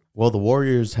score. Well, the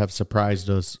Warriors have surprised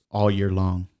us all year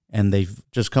long. And they've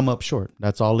just come up short.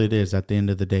 That's all it is at the end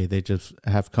of the day. They just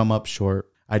have come up short.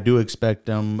 I do expect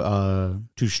them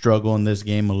to struggle in this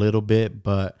game a little bit,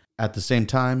 but at the same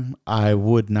time, I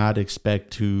would not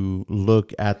expect to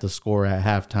look at the score at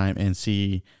halftime and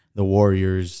see the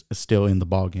Warriors still in the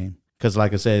ball game. Because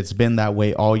like I said, it's been that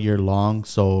way all year long.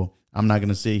 So I'm not going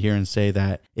to sit here and say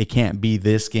that it can't be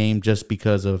this game just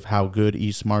because of how good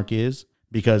Eastmark is.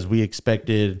 Because we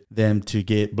expected them to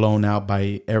get blown out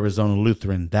by Arizona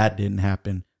Lutheran. That didn't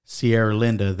happen. Sierra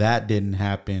Linda, that didn't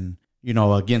happen.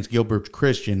 Against Gilbert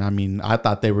Christian, I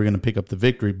thought they were going to pick up the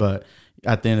victory, but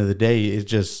at the end of the day, it's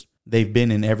just they've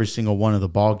been in every single one of the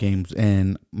ball games.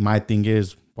 And my thing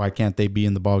is, why can't they be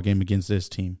in the ball game against this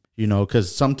team?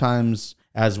 Because sometimes,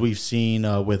 as we've seen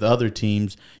with other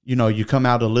teams, you come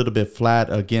out a little bit flat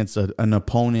against an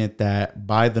opponent that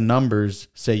by the numbers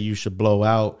say you should blow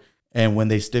out. And when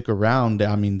they stick around,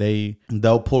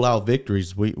 they'll pull out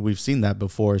victories. We've seen that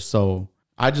before. So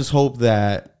I just hope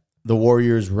that the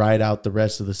Warriors ride out the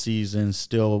rest of the season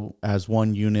still as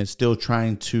one unit, still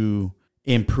trying to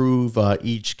improve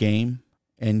each game.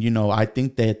 And, I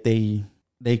think that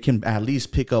they can at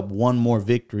least pick up one more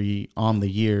victory on the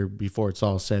year before it's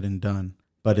all said and done.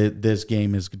 But this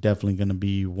game is definitely going to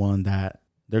be one that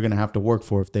they're going to have to work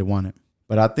for if they want it.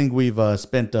 But I think we've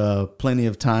spent plenty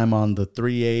of time on the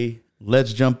 3A.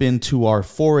 Let's jump into our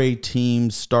 4A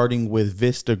teams, starting with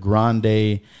Vista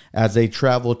Grande as they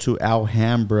travel to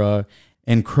Alhambra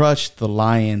and crush the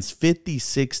Lions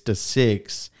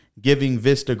 56-6, giving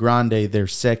Vista Grande their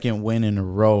second win in a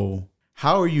row.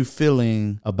 How are you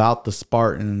feeling about the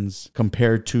Spartans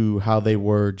compared to how they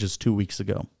were just 2 weeks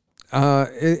ago?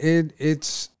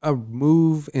 It's a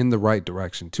move in the right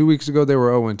direction. 2 weeks ago, they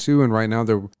were 0-2, and right now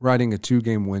they're riding a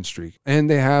 2-game win streak. And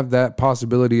they have that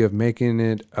possibility of making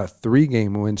it a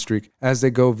 3-game win streak as they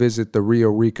go visit the Rio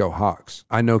Rico Hawks.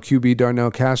 I know QB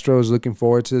Darnell Castro is looking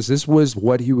forward to this. This was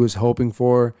what he was hoping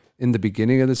for in the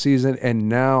beginning of the season, and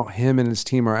now him and his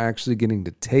team are actually getting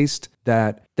to taste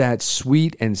that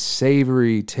sweet and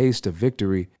savory taste of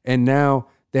victory. And now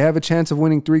they have a chance of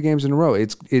winning 3 games in a row.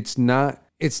 It's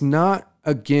not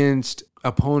against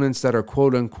opponents that are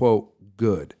quote unquote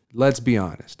good. Let's be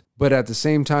honest. But at the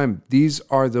same time, these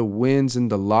are the wins in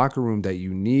the locker room that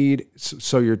you need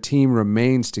so your team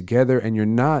remains together and you're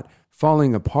not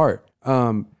falling apart.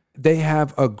 They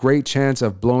have a great chance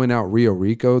of blowing out Rio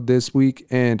Rico this week.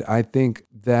 And I think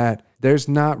that there's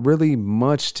not really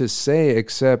much to say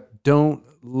except don't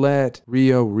let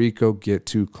Rio Rico get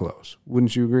too close.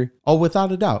 Wouldn't you agree? Oh,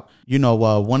 without a doubt.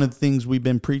 One of the things we've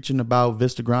been preaching about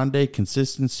Vista Grande,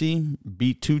 consistency.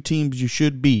 Beat 2 teams you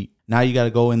should beat. Now you got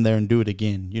to go in there and do it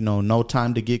again. No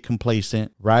time to get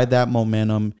complacent, ride that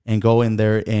momentum and go in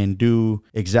there and do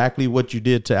exactly what you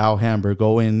did to Alhambra.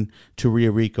 Go in to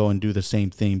Rio Rico and do the same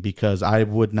thing, because I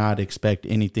would not expect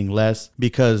anything less,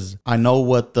 because I know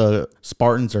what the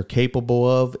Spartans are capable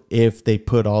of if they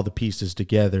put all the pieces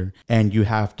together, and you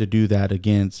have to do that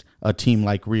against a team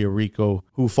like Rio Rico,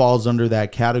 who falls under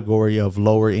that category of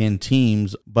lower end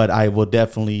teams. But I will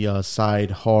definitely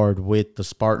side hard with the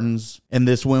Spartans, and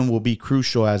this win will be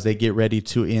crucial as they get ready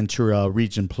to enter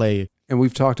region play. And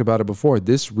we've talked about it before.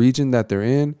 This region that they're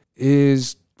in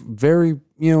is very,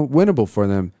 winnable for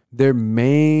them. Their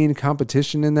main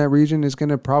competition in that region is going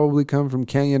to probably come from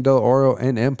Canyon del Oro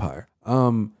and Empire.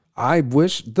 I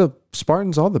wish the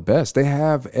Spartans all the best. They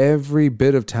have every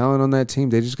bit of talent on that team.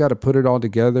 They just got to put it all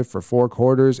together for 4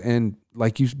 quarters. And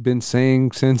like you've been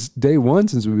saying since day one,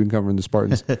 since we've been covering the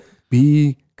Spartans,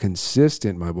 be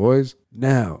consistent, my boys.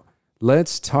 Now,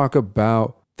 let's talk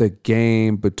about the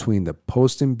game between the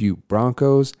Poston Butte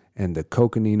Broncos and the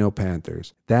Coconino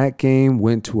Panthers. That game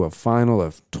went to a final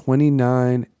of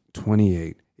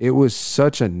 29-28. It was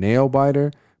such a nail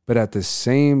biter, but at the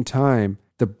same time,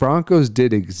 the Broncos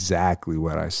did exactly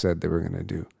what I said they were going to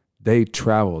do. They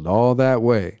traveled all that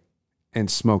way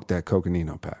and smoked that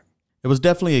Coconino pack. It was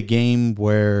definitely a game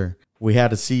where we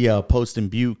had to see Poston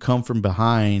Butte come from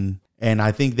behind, and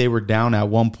I think they were down at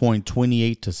one point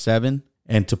 28-7,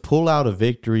 and to pull out a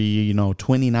victory,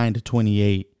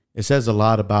 29-28. It says a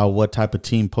lot about what type of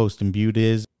team Poston Butte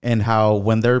is, and how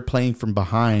when they're playing from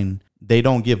behind, they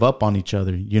don't give up on each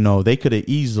other. They could have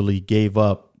easily gave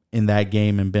up in that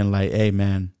game and been like, hey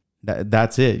man,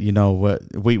 that's it.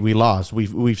 We lost.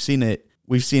 We've seen it.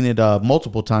 We've seen it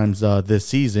multiple times this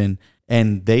season,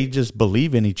 and they just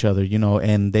believe in each other,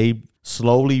 and they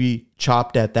slowly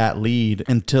chopped at that lead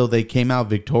until they came out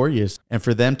victorious. And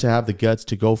for them to have the guts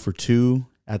to go for 2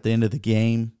 at the end of the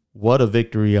game, what a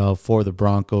victory for the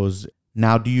Broncos.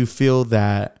 Now, do you feel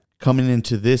that coming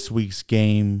into this week's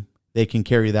game, they can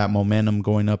carry that momentum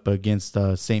going up against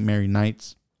St. Mary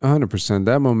Knights? 100%.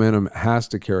 That momentum has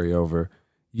to carry over.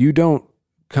 You don't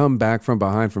come back from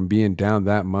behind from being down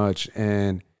that much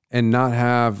and not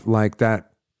have like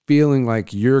that feeling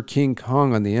like you're King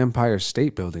Kong on the Empire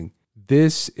State Building.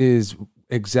 This is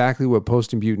exactly what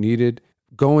Poston Butte needed.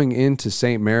 Going into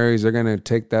St. Mary's, they're going to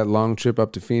take that long trip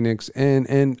up to Phoenix,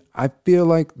 and I feel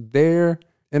like they're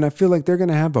going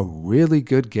to have a really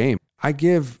good game. I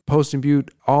give Poston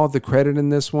Butte all the credit in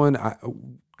this one.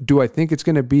 Do I think it's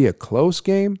going to be a close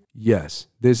game? Yes.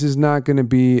 This is not going to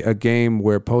be a game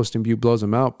where Poston Butte blows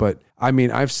them out. But,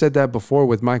 I've said that before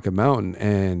with Micah Mountain,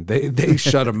 and they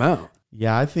shut them out.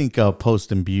 Yeah, I think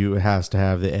Poston Butte has to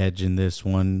have the edge in this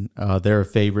one. They're a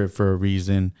favorite for a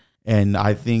reason. And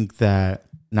I think that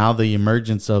now the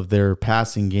emergence of their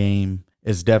passing game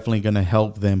is definitely going to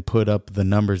help them put up the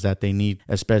numbers that they need,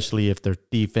 especially if their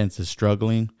defense is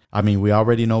struggling. We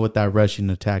already know what that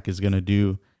rushing attack is going to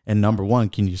do. And number one,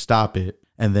 can you stop it?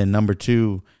 And then number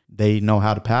 2, they know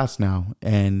how to pass now.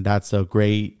 And that's a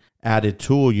great added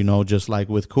tool, just like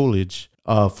with Coolidge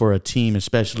for a team,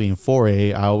 especially in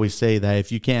 4A. I always say that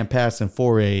if you can't pass in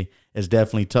 4A, it's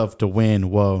definitely tough to win.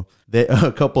 Well,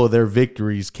 a couple of their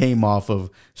victories came off of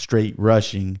straight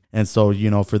rushing. And so,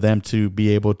 for them to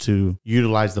be able to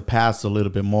utilize the pass a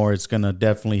little bit more, it's going to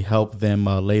definitely help them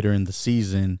later in the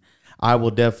season. I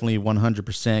will definitely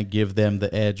 100% give them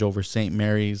the edge over St.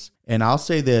 Mary's. And I'll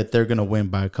say that they're going to win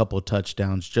by a couple of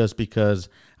touchdowns, just because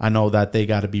I know that they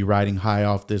got to be riding high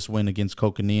off this win against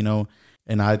Coconino.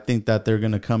 And I think that they're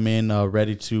going to come in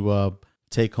ready to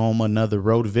take home another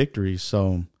road victory.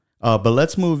 So, but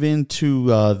let's move into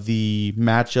the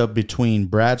matchup between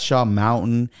Bradshaw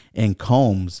Mountain and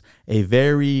Combs, a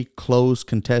very close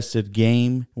contested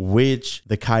game, which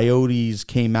the Coyotes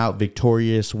came out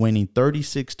victorious, winning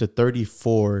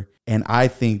 36-34. And I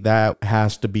think that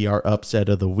has to be our upset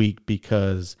of the week,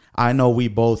 because I know we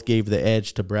both gave the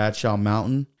edge to Bradshaw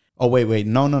Mountain. Oh, wait.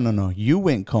 No. You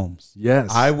went Combs. Yes.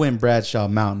 I went Bradshaw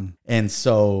Mountain. And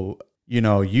so,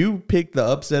 you picked the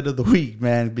upset of the week,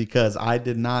 man, because I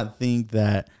did not think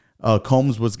that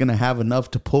Combs was going to have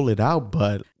enough to pull it out.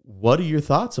 But what are your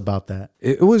thoughts about that?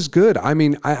 It was good.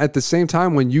 At the same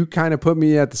time, when you kind of put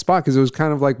me at the spot, because it was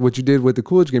kind of like what you did with the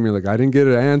Coolidge game. You're like, I didn't get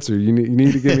an answer. You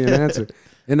need to give me an answer.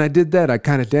 And I did that. I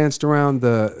kind of danced around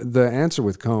the answer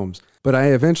with Combs. But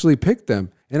I eventually picked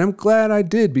them. And I'm glad I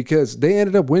did, because they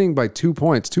ended up winning by 2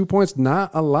 points. 2 points,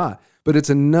 not a lot, but it's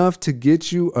enough to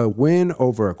get you a win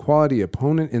over a quality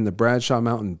opponent in the Bradshaw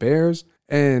Mountain Bears.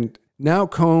 And now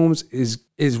Combs is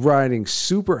is riding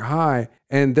super high,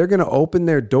 and they're going to open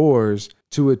their doors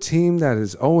to a team that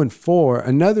is 0-4,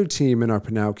 another team in our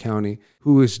Pinal County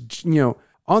who is,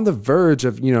 on the verge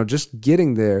of, just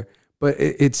getting there. But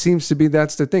it seems to be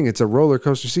that's the thing. It's a roller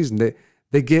coaster season.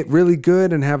 They get really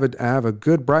good and have a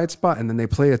good bright spot, and then they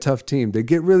play a tough team. They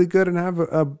get really good and have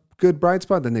a good bright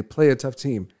spot, then they play a tough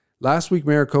team. Last week,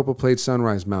 Maricopa played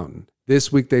Sunrise Mountain.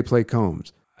 This week, they play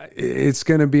Combs. It's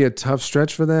going to be a tough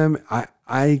stretch for them.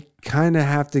 I kind of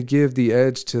have to give the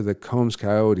edge to the Combs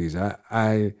Coyotes.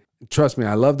 I trust me,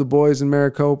 I love the boys in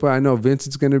Maricopa. I know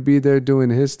Vincent's going to be there doing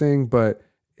his thing, but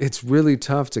it's really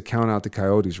tough to count out the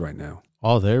Coyotes right now.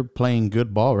 Oh, they're playing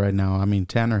good ball right now. I mean,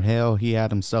 Tanner Hale, he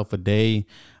had himself a day.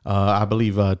 I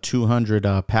believe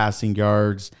 200 passing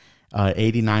yards,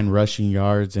 89 rushing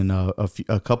yards, and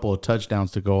a couple of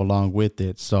touchdowns to go along with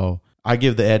it. So I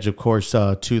give the edge, of course,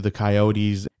 to the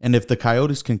Coyotes. And if the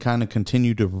Coyotes can kind of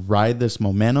continue to ride this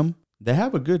momentum, they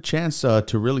have a good chance to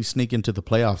really sneak into the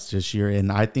playoffs this year.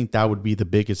 And I think that would be the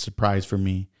biggest surprise for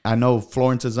me. I know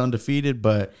Florence is undefeated,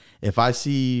 but if I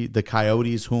see the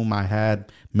Coyotes, whom I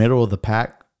had middle of the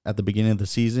pack at the beginning of the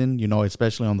season,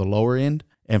 especially on the lower end,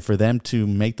 and for them to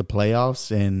make the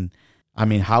playoffs, and I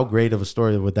mean, how great of a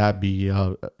story would that be,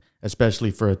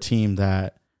 especially for a team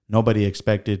that nobody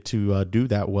expected to do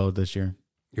that well this year?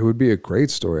 It would be a great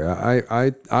story.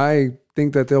 I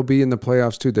think that they'll be in the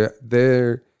playoffs too.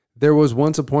 There was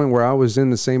once a point where I was in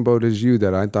the same boat as you,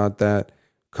 that I thought that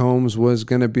Combs was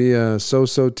going to be a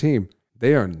so-so team.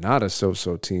 They are not a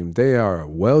so-so team. They are a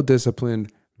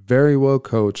well-disciplined, very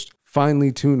well-coached,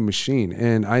 finely tuned machine.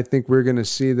 And I think we're going to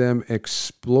see them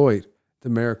exploit the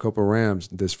Maricopa Rams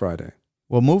this Friday.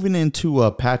 Well, moving into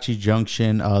Apache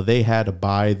Junction, they had a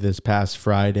bye this past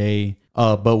Friday,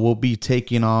 but we'll be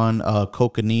taking on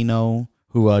Coconino,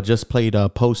 who just played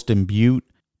Poston Butte.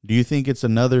 Do you think it's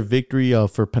another victory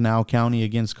for Pinal County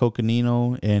against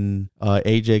Coconino, and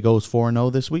AJ goes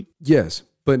 4-0 this week? Yes,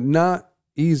 but not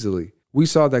easily. We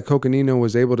saw that Coconino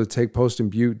was able to take Poston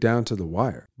Butte down to the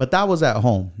wire. But that was at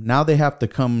home. Now they have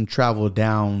to travel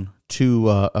down to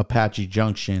Apache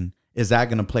Junction. Is that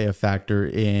going to play a factor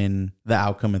in the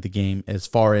outcome of the game as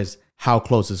far as how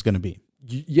close it's going to be?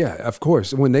 Yeah, of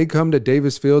course. When they come to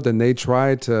Davis Field and they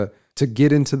try to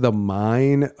get into the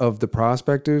mind of the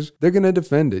prospectors, they're going to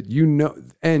defend it.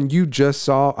 And you just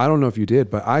saw, I don't know if you did,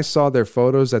 but I saw their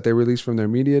photos that they released from their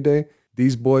media day.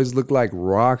 These boys look like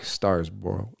rock stars,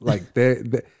 bro. Like they're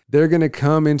going to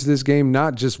come into this game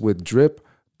not just with drip,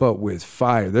 but with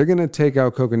fire. They're going to take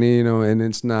out Coconino, and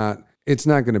it's not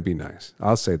going to be nice.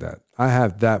 I'll say that. I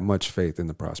have that much faith in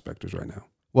the prospectors right now.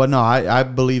 Well, no, I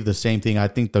believe the same thing. I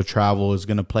think the travel is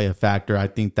going to play a factor. I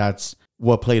think that's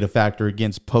what played a factor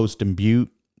against Poston Butte,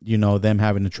 them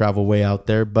having to travel way out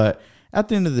there. But at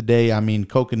the end of the day, I mean,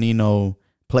 Coconino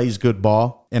plays good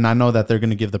ball, and I know that they're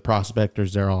going to give the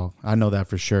prospectors their all. I know that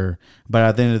for sure. But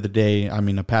at the end of the day, I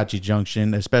mean, Apache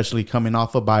Junction, especially coming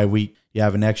off a bye week, you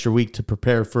have an extra week to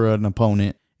prepare for an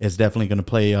opponent. It's definitely going to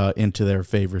play into their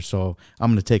favor. So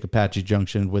I'm going to take Apache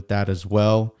Junction with that as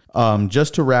well.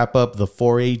 Just to wrap up the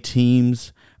 4A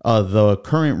teams, the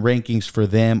current rankings for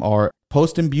them are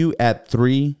Poston Butte at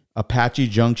 3, Apache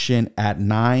Junction at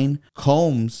 9,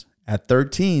 Combs at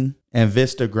 13, and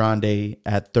Vista Grande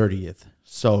at 30th.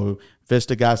 So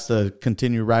Vista got to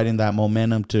continue riding that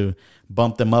momentum to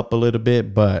bump them up a little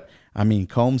bit. But, I mean,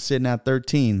 Combs sitting at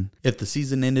 13. If the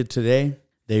season ended today,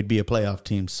 they'd be a playoff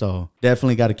team. So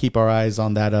definitely got to keep our eyes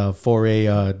on that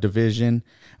 4A division.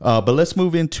 But let's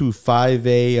move into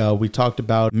 5A. We talked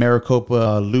about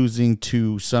Maricopa losing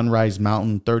to Sunrise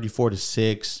Mountain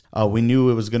 34-6. We knew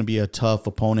it was going to be a tough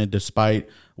opponent despite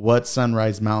what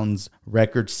Sunrise Mountain's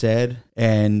record said.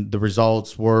 And the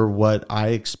results were what I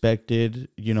expected,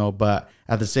 but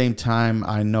at the same time,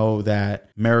 I know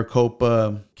that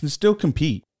Maricopa can still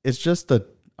compete. It's just the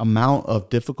amount of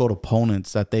difficult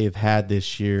opponents that they've had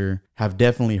this year have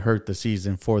definitely hurt the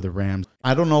season for the Rams.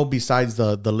 I don't know, besides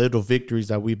the little victories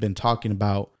that we've been talking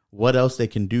about, what else they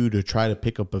can do to try to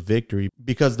pick up a victory,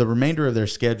 because the remainder of their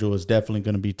schedule is definitely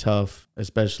going to be tough,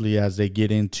 especially as they get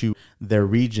into their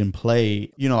region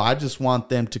play. I just want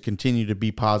them to continue to be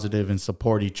positive and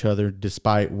support each other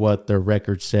despite what their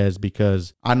record says,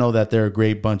 because I know that they're a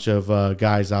great bunch of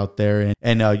guys out there.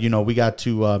 And we got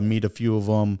to meet a few of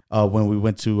them when we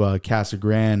went to Casa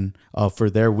Grande for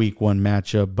their week 1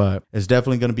 matchup. But it's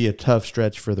definitely going to be a tough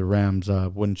stretch for the Rams,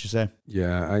 wouldn't you say?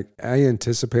 Yeah, I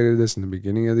anticipated this in the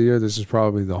beginning of the year. This is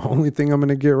probably the only thing I'm going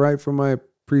to get right for my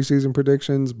preseason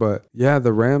predictions. But yeah,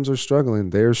 the Rams are struggling.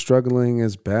 They're struggling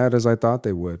as bad as I thought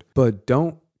they would. But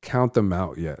don't count them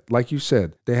out yet. Like you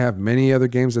said, they have many other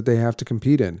games that they have to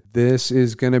compete in. This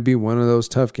is going to be one of those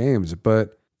tough games,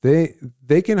 but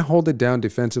they can hold it down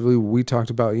defensively. We talked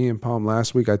about Ian Palm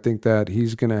last week. I think that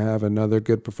he's going to have another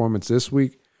good performance this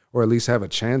week, or at least have a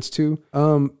chance to.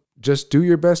 Just do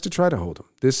your best to try to hold him.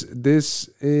 This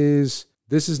is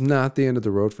not the end of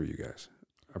the road for you guys.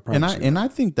 I promise. And I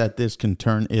think that this can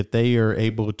turn, if they are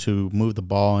able to move the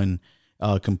ball and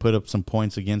can put up some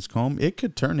points against home, it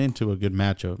could turn into a good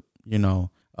matchup, you know.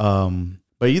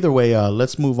 But either way,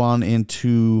 let's move on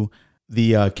into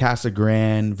the Casa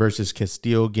Grande versus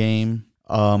Castile game.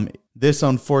 This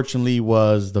unfortunately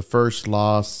was the first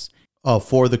loss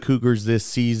for the Cougars this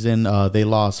season. They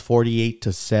lost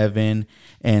 48-7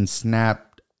 and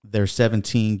snapped their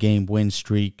 17-game win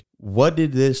streak. What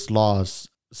did this loss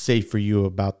say for you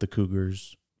about the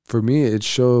Cougars? For me, it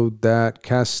showed that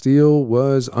Castile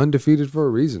was undefeated for a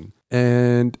reason,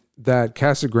 and that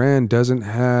Casa Grande doesn't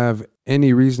have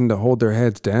any reason to hold their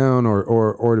heads down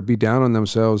or to be down on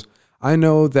themselves. I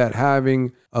know that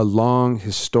having a long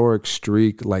historic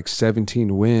streak like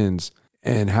 17 wins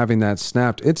and having that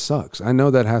snapped, it sucks. I know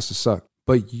that has to suck.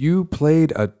 But you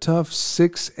played a tough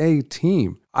 6A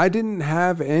team. I didn't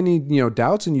have any,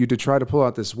 doubts in you to try to pull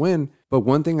out this win. But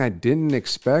one thing I didn't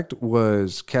expect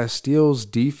was Castile's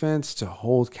defense to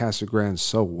hold Casa Grande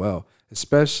so well,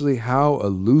 especially how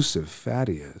elusive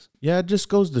Fatty is. Yeah, it just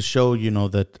goes to show,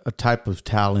 that a type of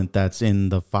talent that's in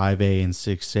the 5A and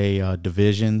 6A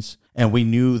divisions. And we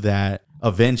knew that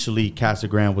eventually Casa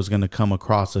Grande was going to come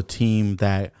across a team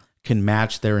that can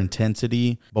match their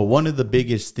intensity. But one of the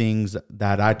biggest things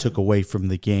that I took away from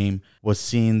the game was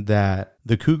seeing that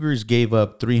the Cougars gave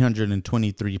up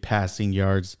 323 passing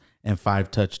yards and 5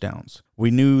 touchdowns.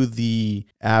 We knew the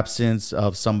absence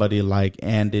of somebody like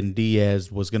Andon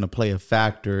Diaz was going to play a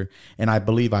factor. And I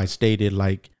believe I stated,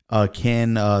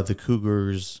 can the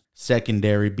Cougars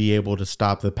secondary be able to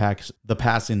stop the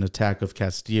passing attack of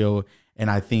Castile?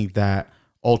 And I think that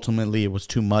ultimately it was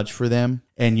too much for them.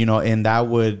 And, and that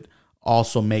would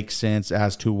also make sense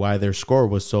as to why their score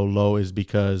was so low, is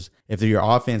because if your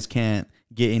offense can't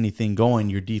get anything going,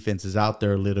 your defense is out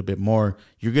there a little bit more,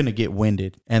 you're going to get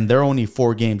winded. And they're only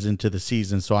 4 games into the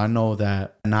season. So I know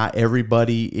that not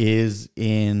everybody is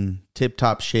in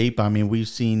tip-top shape. I mean, we've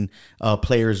seen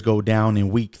players go down in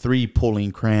week 3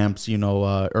 pulling cramps,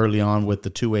 early on with the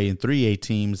 2A and 3A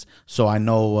teams. So I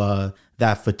know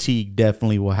that fatigue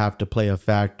definitely will have to play a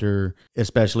factor,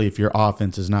 especially if your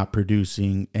offense is not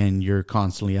producing and you're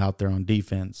constantly out there on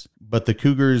defense. But the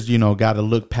Cougars, got to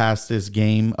look past this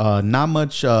game. Not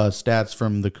much stats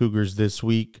from the Cougars this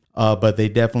week, but they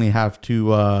definitely have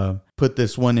to put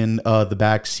this one in the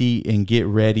back seat and get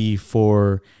ready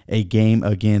for a game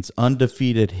against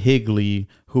undefeated Higley,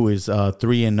 who is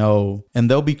 3-0, and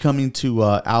they'll be coming to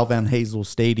Al Van Hazel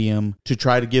Stadium to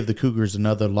try to give the Cougars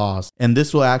another loss. And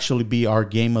this will actually be our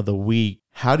game of the week.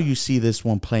 How do you see this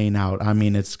one playing out? I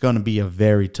mean, it's going to be a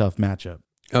very tough matchup.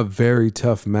 A very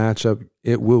tough matchup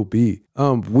it will be.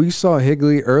 We saw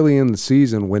Higley early in the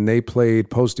season when they played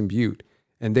Poston Butte,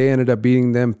 and they ended up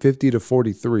beating them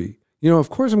 50-43. Of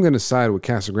course I'm going to side with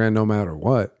Casa Grande no matter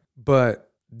what,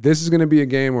 but this is going to be a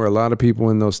game where a lot of people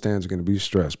in those stands are going to be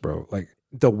stressed, bro.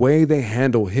 The way they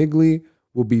handle Higley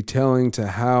will be telling to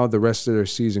how the rest of their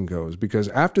season goes, because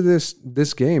after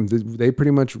this game, they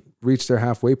pretty much reach their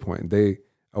halfway point. They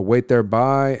await their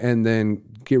bye and then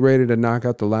get ready to knock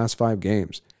out the last 5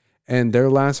 games. And their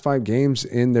last 5 games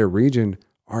in their region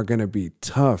are going to be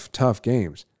tough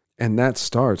games. And that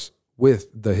starts with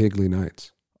the Higley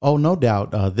Knights. Oh, no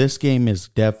doubt. This game is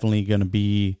definitely going to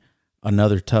be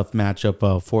another tough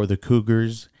matchup for the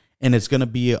Cougars. And it's going to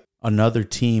be another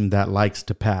team that likes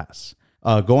to pass.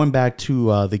 Going back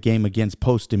to the game against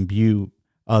Poston Butte,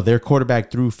 their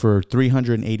quarterback threw for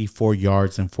 384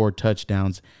 yards and 4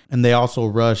 touchdowns. And they also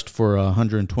rushed for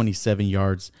 127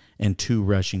 yards and 2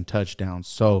 rushing touchdowns.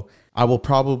 So I will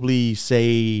probably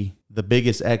say the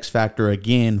biggest X factor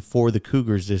again for the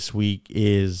Cougars this week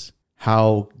is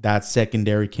how that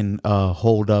secondary can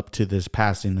hold up to this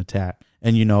passing attack.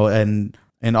 And,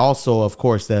 and also, of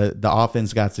course, the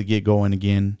offense got to get going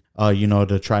again,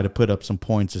 to try to put up some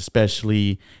points,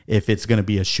 especially if it's going to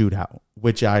be a shootout,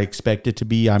 which I expect it to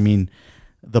be. I mean,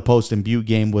 the Poston Butte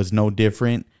game was no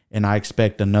different, and I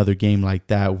expect another game like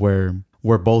that where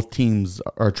both teams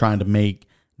are trying to make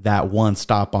that one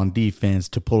stop on defense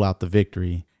to pull out the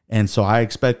victory. And so I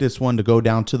expect this one to go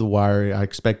down to the wire. I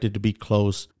expect it to be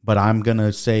close, but I'm going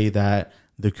to say that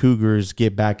the Cougars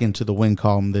get back into the win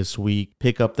column this week,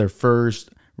 pick up their first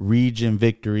region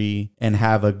victory and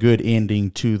have a good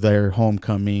ending to their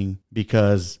homecoming,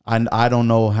 because I don't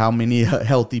know how many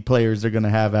healthy players they're going to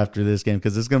have after this game,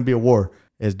 because it's going to be a war.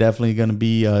 It's definitely going to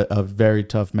be a very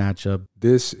tough matchup.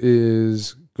 This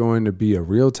is going to be a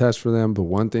real test for them, but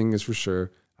one thing is for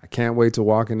sure. I can't wait to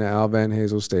walk into Al Van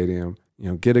Hazel Stadium,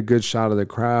 get a good shot of the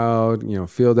crowd,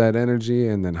 feel that energy,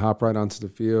 and then hop right onto the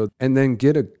field, and then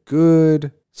get a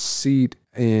good seat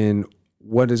in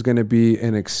what is going to be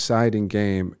an exciting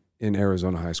game in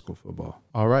Arizona high school football.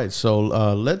 All right, so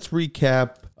let's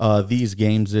recap these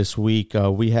games this week.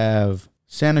 We have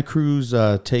Santa Cruz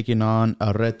taking on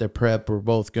Arete Prep. We're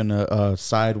both going to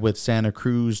side with Santa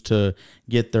Cruz to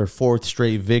get their 4th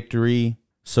straight victory.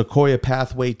 Sequoia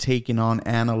Pathway taking on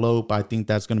Antelope. I think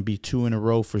that's going to be 2 in a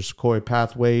row for Sequoia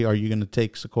Pathway. Are you going to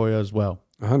take Sequoia as well?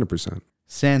 100%.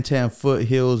 Santan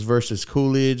Foothills versus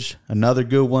Coolidge, another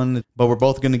good one, but we're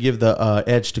both going to give the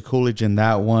edge to Coolidge in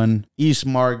that one.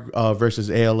 Eastmark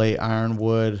versus ALA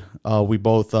Ironwood. We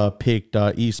both picked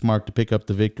Eastmark to pick up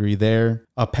the victory there.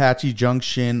 Apache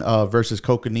Junction versus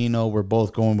Coconino. We're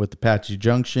both going with Apache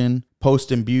Junction.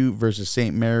 Post and Butte versus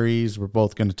St. Mary's. We're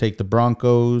both going to take the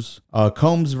Broncos.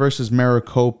 Combs versus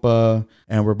Maricopa,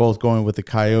 and we're both going with the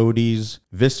Coyotes.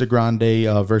 Vista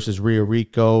Grande versus Rio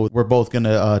Rico. We're both going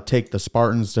to take the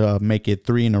Spartans to make it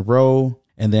 3 in a row.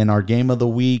 And then our game of the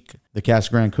week, the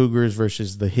Casa Grande Cougars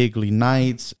versus the Higley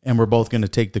Knights, and we're both going to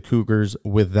take the Cougars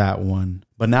with that one.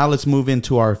 But now let's move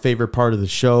into our favorite part of the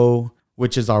show,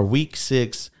 which is our Week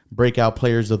 6 Breakout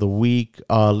Players of the Week.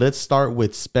 Let's start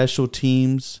with special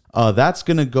teams. That's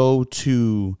going to go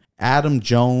to Adam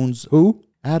Jones. Who?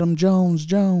 Adam Jones.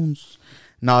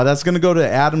 No, that's going to go to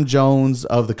Adam Jones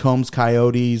of the Combs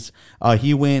Coyotes.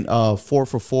 He went 4 for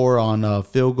 4 on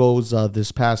field goals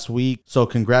this past week. So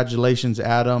congratulations,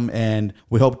 Adam. And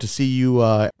we hope to see you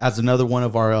as another one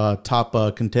of our top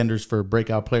contenders for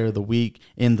Breakout Player of the Week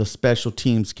in the special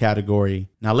teams category.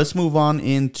 Now let's move on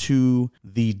into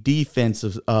the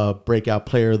defensive Breakout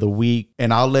Player of the Week.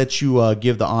 And I'll let you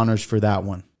give the honors for that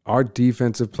one. Our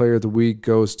defensive player of the week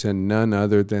goes to none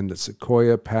other than the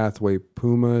Sequoia Pathway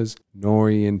Pumas,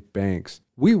 Norian Banks.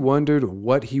 We wondered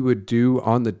what he would do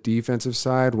on the defensive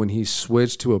side when he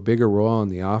switched to a bigger role on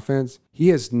the offense. He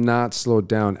has not slowed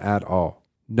down at all.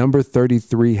 Number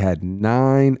 33 had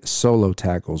 9 solo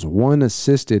tackles, 1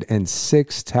 assisted, and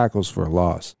 6 tackles for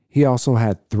loss. He also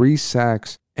had 3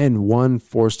 sacks and 1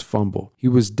 forced fumble. He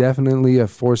was definitely a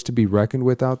force to be reckoned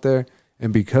with out there.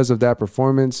 And because of that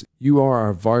performance, you are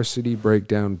our varsity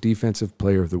breakdown defensive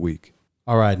player of the week.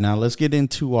 All right, now let's get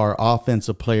into our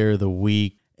offensive player of the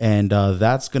week. And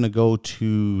that's going to go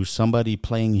to somebody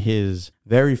playing his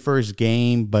very first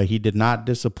game, but he did not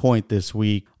disappoint this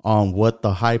week on what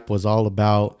the hype was all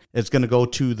about. It's going to go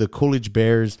to the Coolidge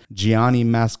Bears, Gianni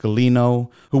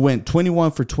Mascalino, who went 21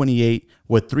 for 28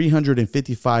 with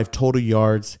 355 total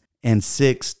yards and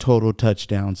 6 total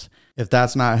touchdowns. If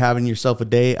that's not having yourself a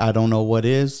day, I don't know what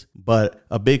is. But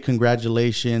a big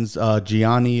congratulations,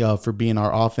 Gianni, for being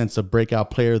our offensive breakout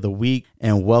player of the week.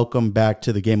 And welcome back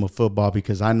to the game of football,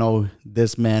 because I know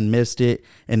this man missed it,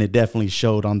 and it definitely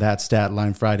showed on that stat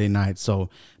line Friday night. So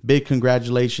big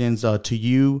congratulations to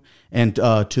you and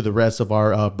to the rest of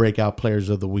our breakout players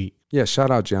of the week. Yeah, shout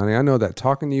out, Johnny. I know that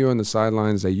talking to you on the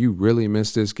sidelines that you really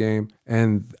missed this game,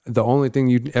 and the only thing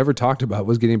you ever talked about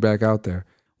was getting back out there.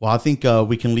 Well, I think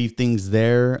we can leave things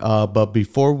there. But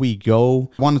before we go,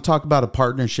 I want to talk about a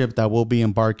partnership that we'll be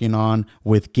embarking on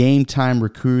with Game Time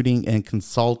Recruiting and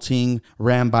Consulting,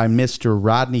 ran by Mr.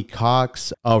 Rodney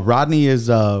Cox. Rodney is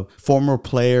a former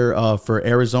player for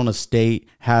Arizona State,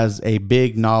 has a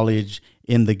big knowledge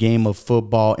in the game of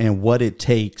football and what it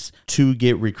takes to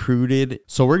get recruited.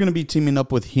 So we're going to be teaming up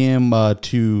with him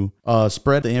to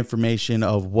spread the information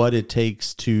of what it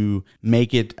takes to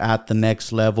make it at the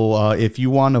next level. If you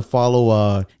want to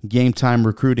follow Game Time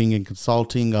Recruiting and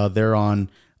Consulting, they're on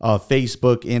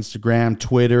Facebook, Instagram,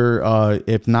 Twitter.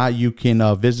 If not, you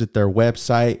can visit their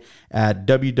website at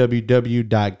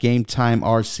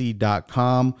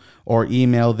www.gametimrc.com or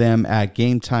email them at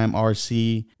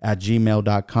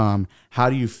gametimrc@gmail.com. How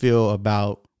do you feel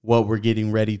about what we're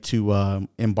getting ready to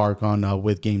embark on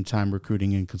with Game Time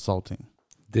Recruiting and Consulting?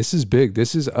 This is big.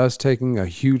 This is us taking a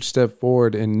huge step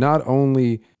forward and not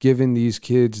only giving these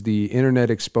kids the internet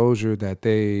exposure that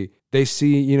they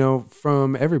see,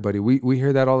 from everybody. We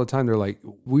hear that all the time. They're like,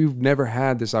 we've never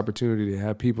had this opportunity to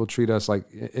have people treat us like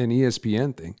an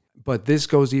ESPN thing. But this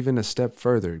goes even a step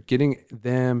further, getting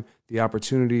them the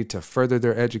opportunity to further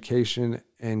their education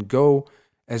and go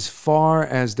as far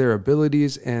as their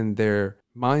abilities and their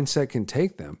mindset can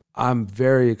take them. I'm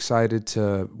very excited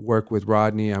to work with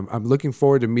Rodney. I'm looking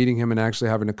forward to meeting him and actually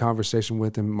having a conversation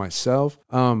with him myself.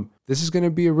 This is going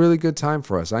to be a really good time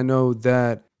for us. I know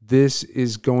that this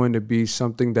is going to be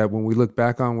something that when we look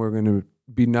back on, we're going to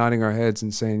be nodding our heads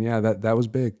and saying, yeah, that was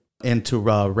big. And to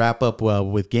wrap up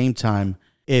with Game Time,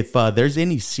 if there's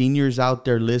any seniors out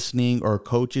there listening or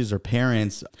coaches or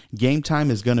parents, Game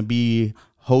Time is going to be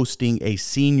hosting a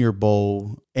Senior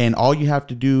Bowl, and all you have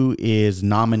to do is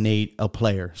nominate a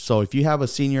player. So if you have a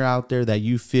senior out there that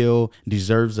you feel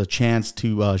deserves a chance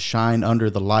to shine under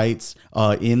the lights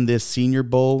in this Senior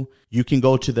Bowl, you can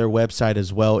go to their website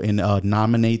as well and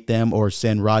nominate them or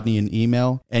send Rodney an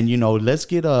email. And, let's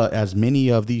get as many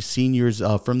of these seniors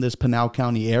from this Pinal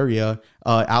County area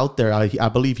out there. I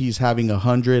believe he's having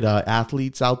 100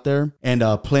 athletes out there, and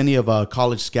plenty of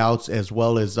college scouts as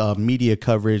well as media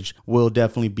coverage will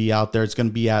definitely be out there. It's going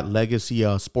to be at Legacy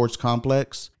Sports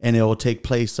Complex, and it will take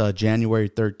place January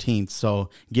 13th. So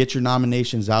get your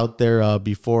nominations out there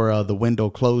before the window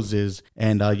closes.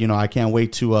 And, I can't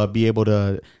wait to be able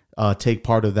to take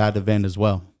part of that event as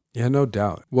well. Yeah, no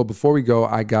doubt. Well, before we go,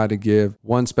 I got to give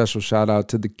one special shout out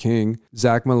to the king,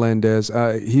 Zach Melendez.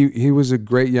 He was a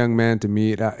great young man to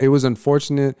meet. It was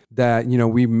unfortunate that,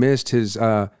 we missed his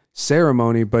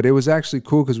ceremony, but it was actually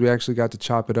cool because we actually got to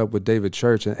chop it up with David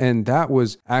Church. And that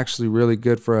was actually really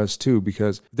good for us too,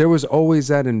 because there was always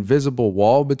that invisible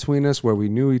wall between us where we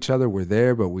knew each other were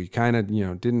there, but we kind of,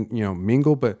 didn't,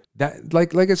 mingle. But that,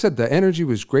 like I said, the energy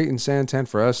was great in Santan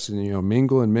for us to,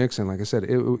 mingle and mix. And like I said,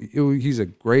 he's a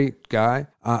great guy.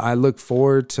 I look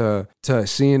forward to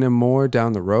seeing him more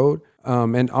down the road.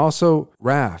 And also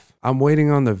Raph, I'm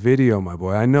waiting on the video, my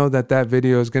boy. I know that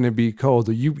video is going to be cold.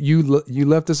 You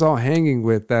left us all hanging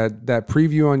with that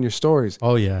preview on your stories.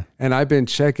 Oh yeah. And I've been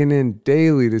checking in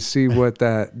daily to see what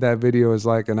that video is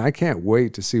like. And I can't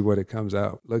wait to see what it comes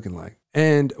out looking like.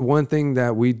 And one thing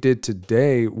that we did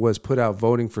today was put out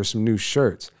voting for some new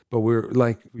shirts. But we're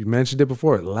like, we mentioned it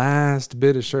before, last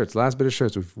bit of shirts.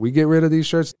 If we get rid of these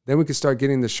shirts, then we can start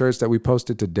getting the shirts that we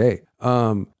posted today.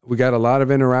 We got a lot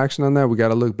of interaction on that. We got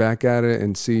to look back at it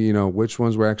and see, which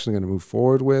ones we're actually going to move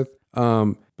forward with.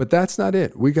 But that's not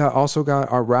it. We also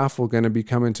got our raffle going to be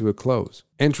coming to a close.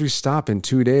 Entries stop in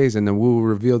 2 days, and then we'll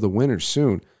reveal the winner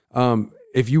soon.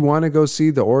 If you want to go see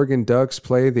the Oregon Ducks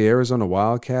play the Arizona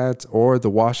Wildcats or the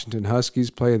Washington Huskies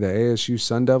play the ASU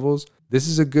Sun Devils, this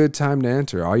is a good time to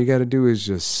enter. All you got to do is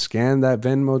just scan that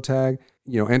Venmo tag,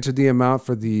 enter the amount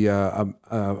for the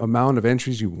amount of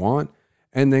entries you want,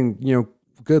 and then,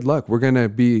 good luck. We're going to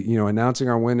be, announcing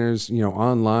our winners,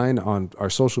 online on our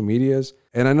social medias.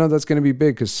 And I know that's going to be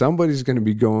big because somebody's going to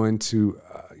be going to,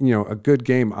 a good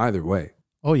game either way.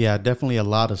 Oh, yeah, definitely a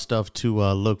lot of stuff to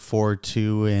look forward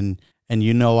to. And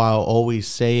I'll always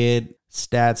say it,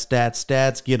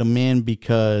 stats, get them in,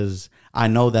 because I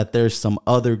know that there's some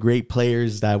other great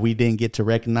players that we didn't get to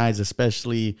recognize,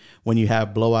 especially when you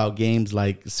have blowout games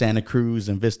like Santa Cruz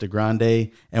and Vista Grande,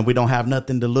 and we don't have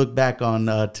nothing to look back on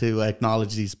to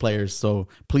acknowledge these players. So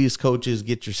please, coaches,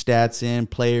 get your stats in.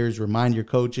 Players, remind your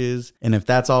coaches. And if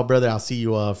that's all, brother, I'll see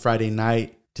you Friday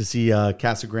night to see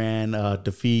Casa Grande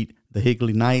defeat the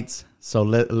Higley Knights. So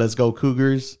let's go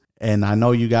Cougars. And I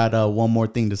know you got one more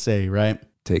thing to say, right?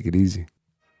 Take it easy.